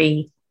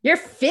free. You're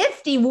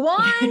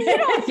 51. You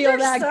don't feel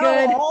that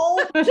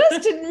good.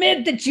 Just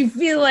admit that you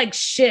feel like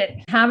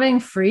shit.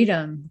 Having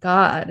freedom,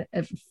 God,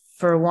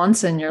 for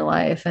once in your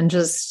life, and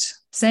just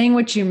saying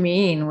what you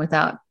mean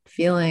without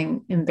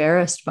feeling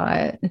embarrassed by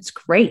it. It's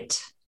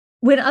great.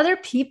 When other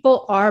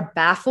people are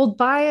baffled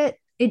by it,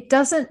 it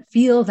doesn't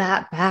feel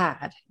that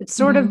bad. It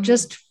sort of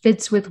just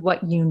fits with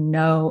what you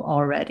know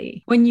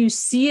already. When you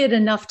see it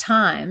enough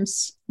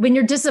times, when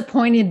you're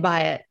disappointed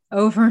by it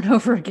over and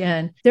over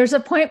again, there's a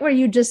point where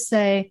you just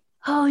say,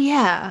 oh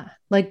yeah,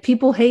 like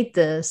people hate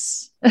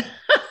this.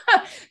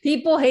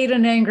 People hate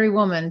an angry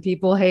woman.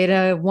 People hate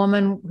a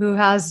woman who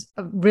has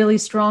really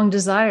strong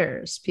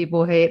desires.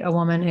 People hate a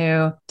woman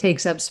who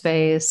takes up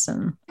space.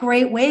 And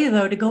great way,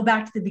 though, to go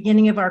back to the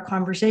beginning of our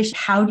conversation.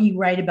 How do you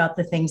write about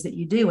the things that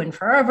you do in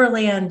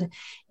Foreverland,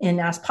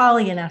 in Ask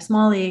Polly, and Ask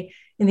Molly,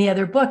 in the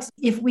other books?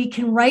 If we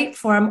can write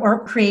from,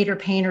 or create, or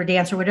paint, or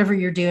dance, or whatever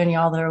you're doing,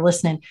 y'all that are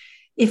listening,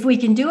 if we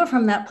can do it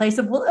from that place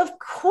of, well, of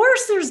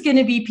course there's going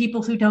to be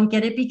people who don't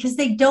get it because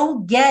they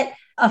don't get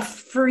a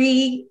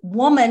free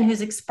woman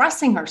who's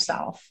expressing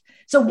herself.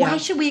 So why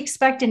should we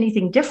expect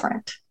anything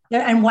different?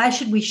 And why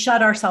should we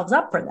shut ourselves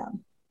up for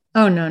them?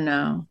 Oh,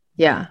 no.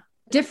 Yeah.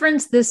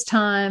 Difference this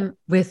time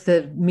with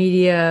the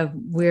media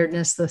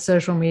weirdness, the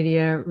social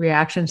media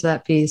reaction to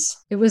that piece.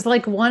 It was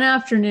like one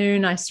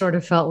afternoon, I sort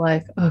of felt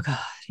like, oh God,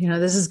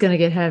 this is going to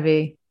get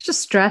heavy. It's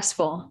just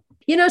stressful.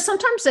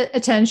 Sometimes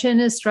attention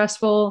is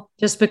stressful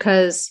just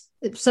because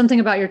it's something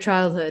about your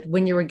childhood.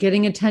 When you were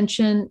getting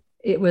attention,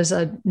 it was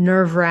a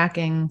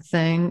nerve-wracking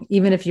thing,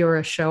 even if you were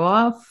a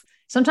show-off.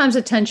 Sometimes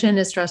attention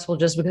is stressful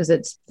just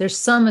because there's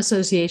some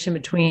association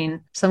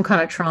between some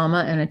kind of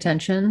trauma and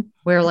attention,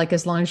 where like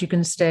as long as you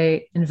can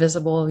stay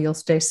invisible, you'll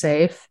stay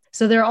safe.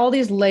 So there are all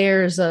these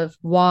layers of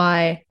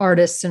why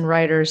artists and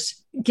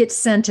writers get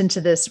sent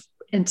into this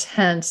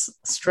intense,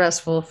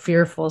 stressful,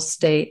 fearful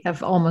state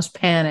of almost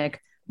panic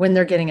when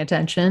they're getting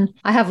attention.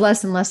 I have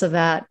less and less of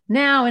that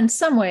now in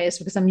some ways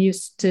because I'm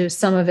used to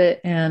some of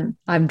it and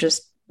I'm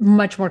just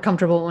much more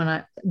comfortable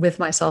with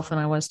myself than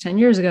I was 10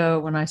 years ago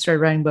when I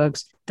started writing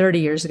books, 30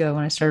 years ago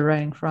when I started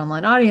writing for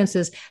online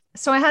audiences.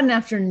 So I had an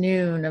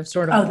afternoon of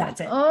sort of, that's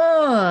it.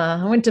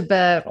 I went to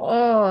bed.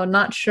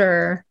 Not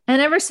sure.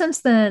 And ever since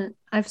then,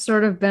 I've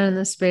sort of been in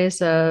the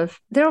space of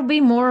there'll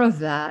be more of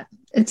that.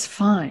 It's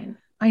fine.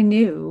 I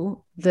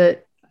knew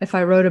that if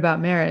I wrote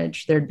about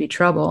marriage, there'd be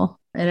trouble.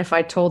 And if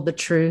I told the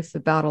truth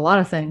about a lot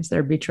of things,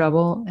 there'd be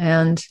trouble.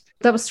 And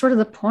that was sort of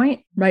the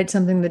point, right?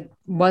 Something that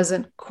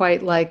wasn't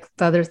quite like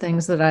the other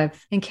things that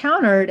I've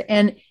encountered.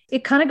 And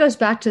it kind of goes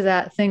back to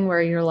that thing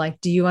where you're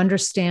like, do you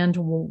understand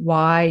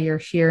why you're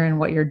here and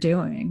what you're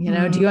doing?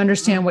 Do you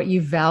understand what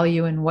you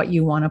value and what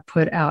you want to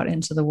put out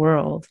into the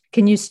world?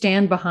 Can you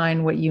stand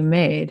behind what you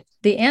made?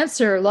 The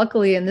answer,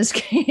 luckily, in this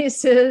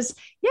case is,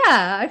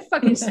 yeah, I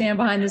fucking stand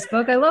behind this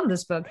book. I love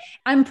this book.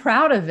 I'm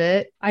proud of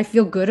it. I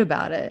feel good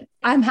about it.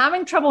 I'm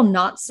having trouble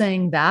not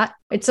saying that.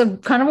 It's a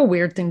kind of a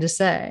weird thing to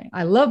say.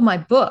 I love my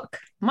book.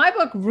 My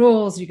book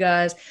rules, you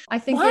guys. I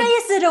think. Why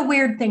is it a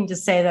weird thing to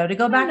say, though? To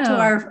go back to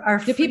our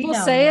do people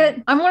say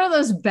it? I'm one of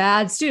those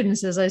bad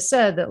students, as I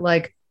said, that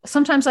like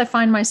sometimes I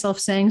find myself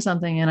saying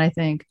something and I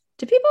think,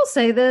 do people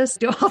say this?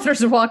 Do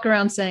authors walk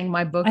around saying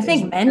my book is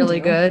really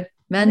good?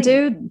 Men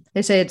do.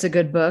 They say it's a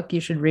good book.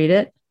 You should read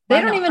it. They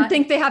don't even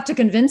think they have to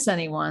convince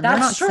anyone.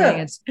 That's true.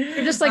 They're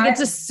just like,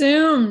 it's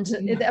assumed.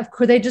 Of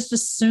course, they just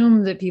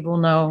assume that people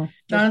know.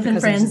 Jonathan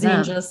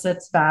Franzen just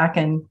sits back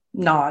and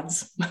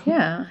nods.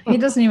 Yeah. He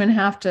doesn't even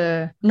have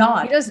to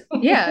nod. He does.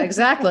 Yeah,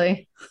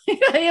 exactly. He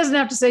doesn't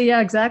have to say,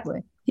 yeah,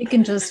 exactly. He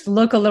can just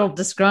look a little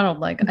disgruntled,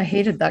 like, I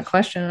hated that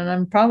question and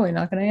I'm probably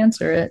not going to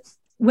answer it.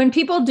 When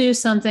people do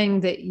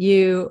something that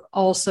you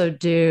also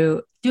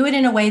do it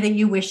in a way that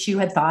you wish you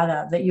had thought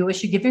of, that you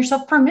wish you give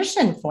yourself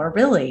permission for,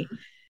 really.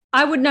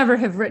 I would never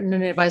have written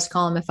an advice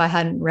column if I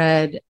hadn't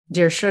read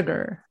Dear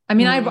Sugar. I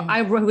mean,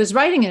 I was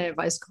writing an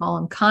advice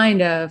column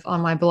kind of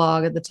on my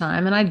blog at the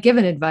time, and I'd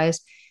given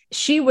advice.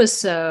 She was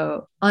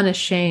so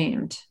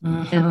unashamed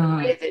in the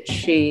way that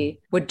she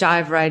would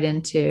dive right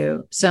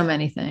into so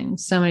many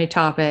things, so many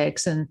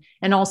topics, and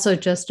also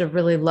just a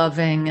really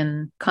loving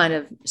and kind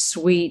of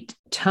sweet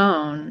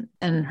tone.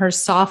 And her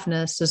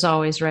softness is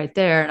always right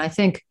there. And I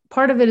think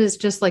part of it is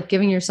just like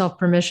giving yourself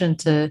permission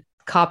to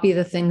copy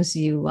the things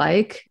you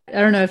like.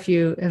 I don't know if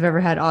you have ever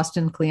had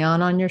Austin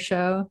Kleon on your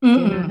show. Do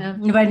you know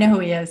him? I know who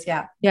he is.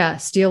 Yeah. Yeah.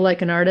 Steal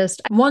like an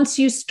artist. Once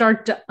you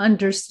start to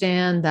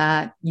understand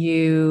that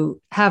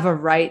you have a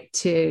right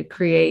to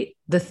create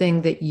the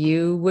thing that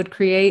you would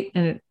create,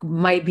 and it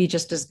might be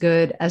just as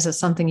good as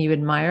something you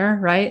admire,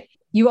 right?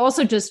 You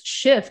also just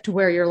shift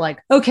where you're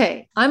like,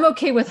 okay, I'm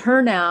okay with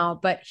her now,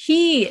 but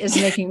he is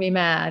making me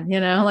mad.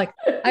 Like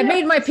I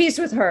made my peace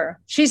with her.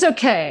 She's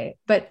okay.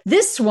 But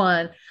this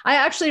one, I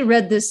actually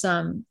read this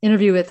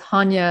interview with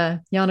Hanya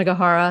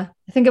Yanagihara.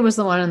 I think it was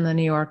the one in the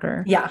New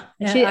Yorker. Yeah.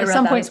 She, I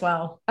read that as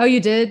well. Oh, you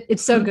did?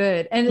 It's so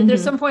good. And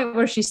there's some point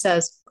where she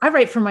says, I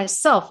write for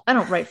myself. I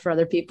don't write for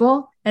other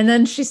people. And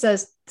then she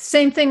says,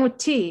 same thing with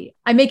tea.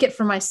 I make it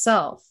for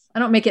myself. I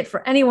don't make it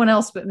for anyone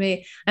else but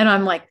me. And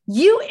I'm like,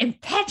 you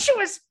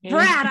impetuous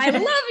brat, I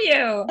love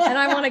you. And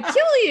I want to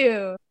kill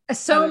you.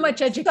 So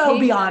much education, so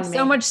beyond me.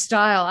 So much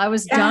style. I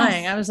was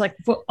dying. I was like,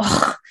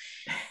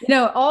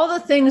 all the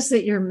things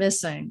that you're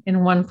missing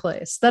in one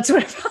place. That's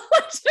what it felt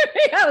like to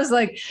me. I was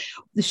like,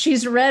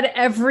 she's read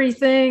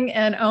everything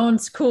and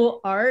owns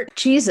cool art.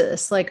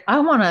 Jesus, like I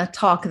want to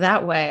talk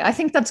that way. I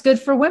think that's good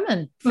for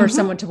women, for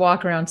someone to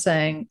walk around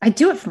saying, I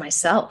do it for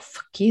myself.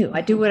 Fuck you.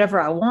 I do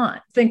whatever I want.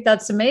 I think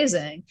that's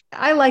amazing.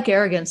 I like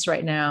arrogance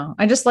right now.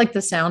 I just like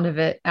the sound of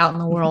it out in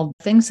the world.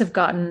 Things have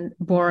gotten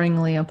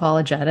boringly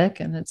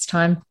apologetic and it's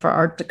time for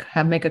art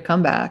to make a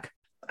comeback.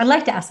 I'd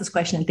like to ask this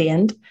question at the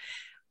end.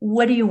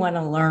 What do you want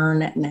to learn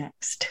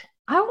next?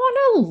 I want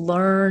to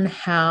learn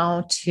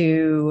how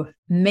to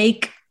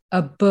make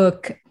a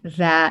book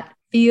that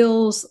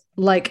feels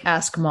like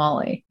Ask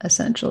Molly,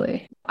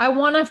 essentially. I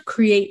want to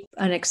create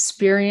an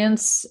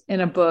experience in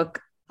a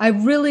book. I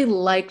really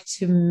like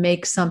to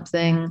make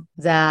something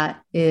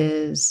that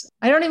is,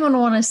 I don't even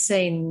want to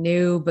say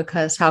new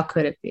because how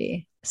could it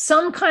be?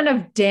 Some kind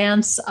of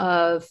dance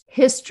of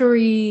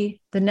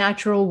history, the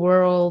natural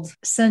world,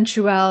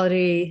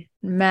 sensuality,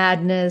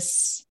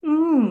 madness,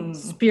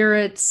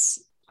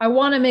 spirits. I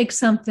want to make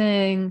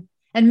something,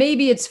 and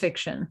maybe it's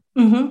fiction.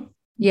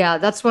 Yeah,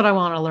 that's what I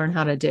want to learn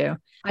how to do.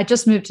 I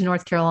just moved to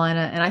North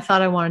Carolina and I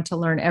thought I wanted to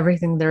learn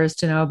everything there is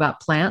to know about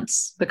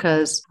plants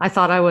because I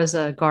thought I was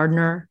a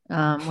gardener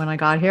when I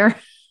got here.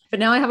 But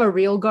now I have a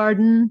real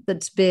garden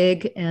that's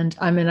big, and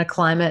I'm in a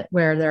climate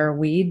where there are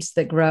weeds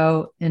that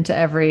grow into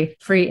every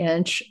free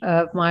inch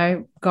of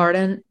my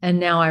garden. And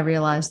now I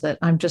realize that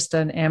I'm just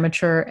an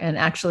amateur, and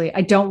actually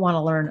I don't want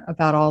to learn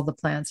about all the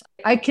plants.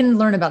 I can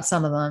learn about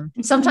some of them.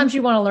 Sometimes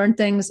you want to learn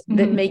things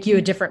that make you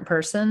a different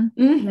person.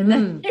 And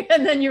then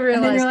you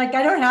realize, and then you're like,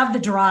 I don't have the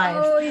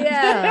drive. Oh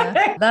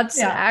yeah. That's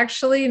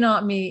actually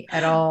not me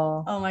at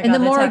all. Oh my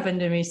God. That's happened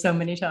to me so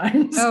many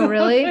times. Oh,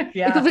 really?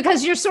 Yeah.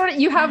 Because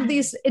you have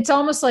these, it's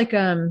almost like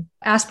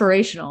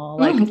aspirational.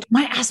 Like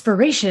my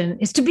aspiration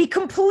is to be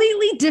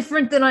completely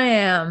different than I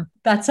am.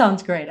 That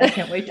sounds great. I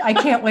can't wait. I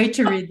can't wait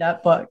to read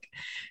that book.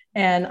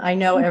 And I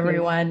know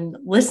everyone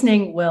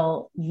listening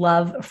will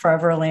love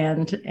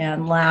Foreverland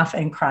and laugh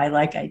and cry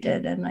like I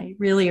did. And I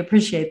really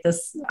appreciate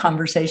this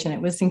conversation.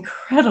 It was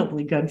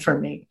incredibly good for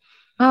me.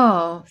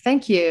 Oh,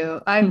 thank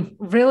you.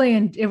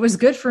 It was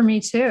good for me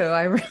too.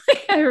 I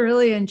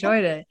really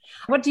enjoyed it.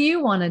 What do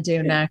you want to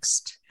do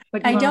next?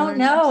 I don't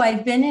know.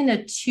 I've been in a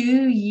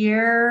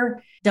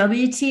 2-year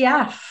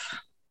WTF.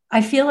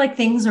 I feel like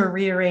things are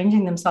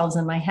rearranging themselves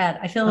in my head.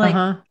 I feel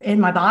like in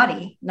my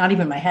body, not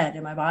even my head,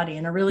 in my body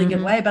in a really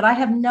good way, but I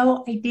have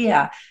no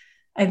idea.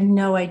 I have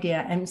no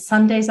idea. And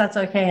some days that's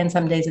okay. And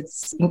some days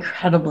it's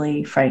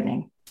incredibly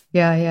frightening.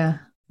 Yeah. Yeah.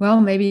 Well,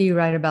 maybe you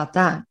write about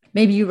that.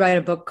 Maybe you write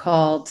a book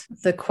called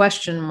The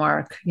Question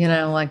Mark,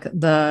 like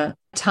the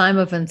time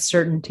of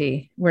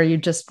uncertainty, where you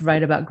just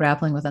write about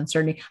grappling with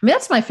uncertainty. I mean,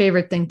 that's my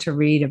favorite thing to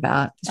read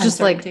about. It's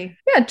just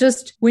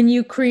just when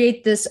you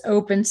create this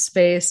open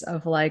space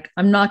of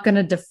I'm not going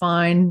to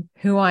define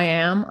who I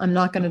am. I'm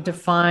not going to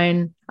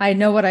define, I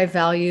know what I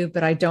value,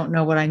 but I don't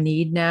know what I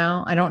need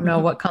now. I don't know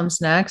what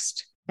comes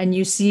next. And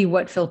you see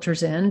what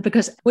filters in,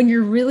 because when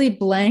you're really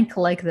blank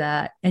like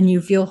that and you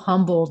feel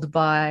humbled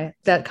by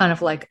that kind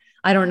of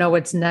I don't know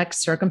what's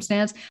next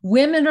circumstance.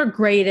 Women are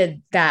great at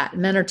that.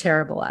 Men are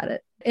terrible at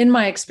it, in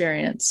my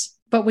experience.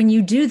 But when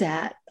you do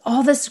that,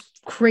 all this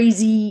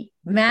crazy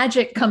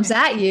magic comes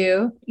at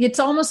you. It's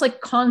almost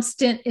like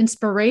constant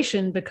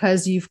inspiration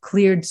because you've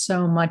cleared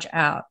so much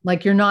out.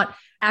 You're not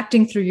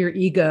acting through your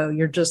ego.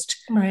 You're just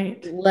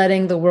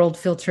letting the world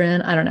filter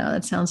in. I don't know.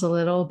 That sounds a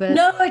little bit.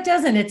 No, it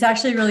doesn't. It's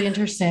actually really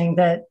interesting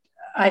that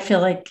I feel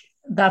like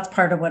that's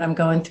part of what I'm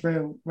going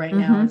through right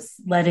now, is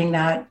letting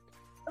that,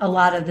 a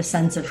lot of the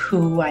sense of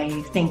who I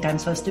think I'm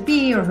supposed to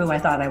be or who I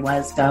thought I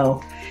was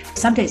go.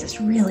 Some days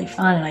it's really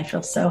fun and I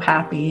feel so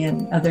happy.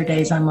 And other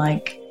days I'm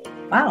like,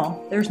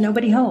 wow, there's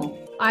nobody home.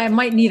 I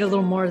might need a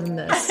little more than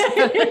this.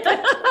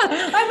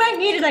 I might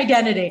need an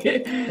identity.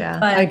 Yeah,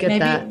 but I get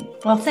that.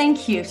 Well,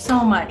 thank you so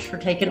much for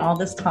taking all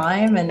this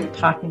time and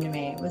talking to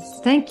me. It was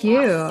Thank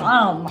you.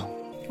 Awesome.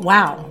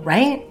 Wow,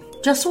 right?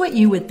 Just what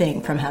you would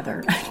think from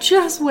Heather.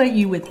 Just what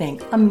you would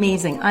think.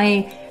 Amazing.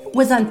 I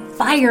was on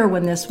fire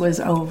when this was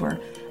over.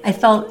 I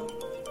felt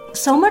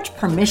so much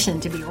permission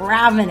to be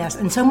ravenous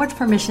and so much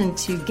permission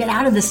to get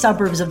out of the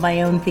suburbs of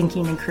my own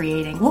thinking and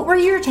creating. What were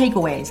your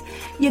takeaways?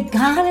 You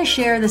gotta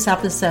share this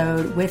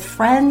episode with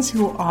friends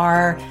who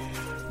are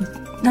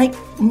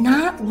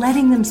not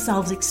letting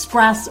themselves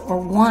express or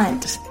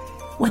want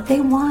what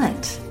they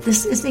want.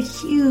 This is a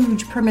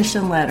huge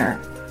permission letter.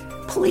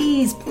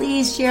 Please,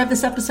 please share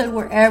this episode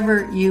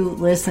wherever you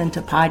listen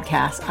to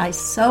podcasts. I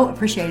so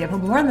appreciate it.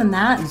 But more than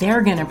that,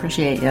 they're going to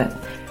appreciate it.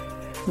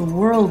 The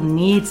world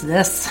needs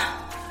this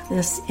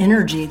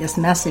energy, this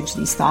message,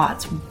 these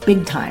thoughts,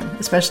 big time,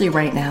 especially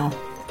right now.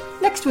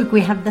 Next week, we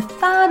have the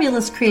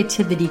fabulous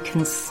creativity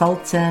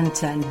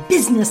consultant and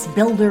business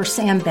builder,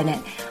 Sam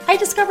Bennett. I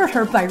discovered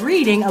her by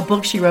reading a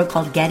book she wrote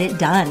called Get It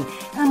Done.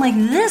 And I'm like,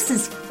 this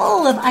is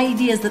full of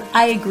ideas that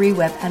I agree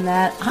with and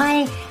that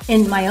I,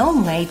 in my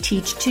own way,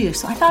 teach too.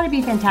 So I thought it'd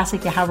be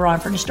fantastic to have her on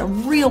for just a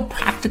real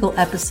practical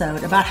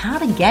episode about how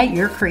to get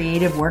your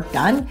creative work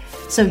done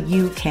so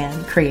you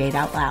can create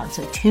out loud.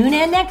 So tune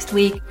in next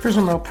week for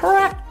some real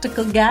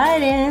practical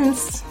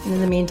guidance. And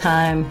in the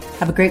meantime,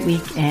 have a great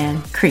week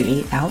and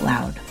create out loud.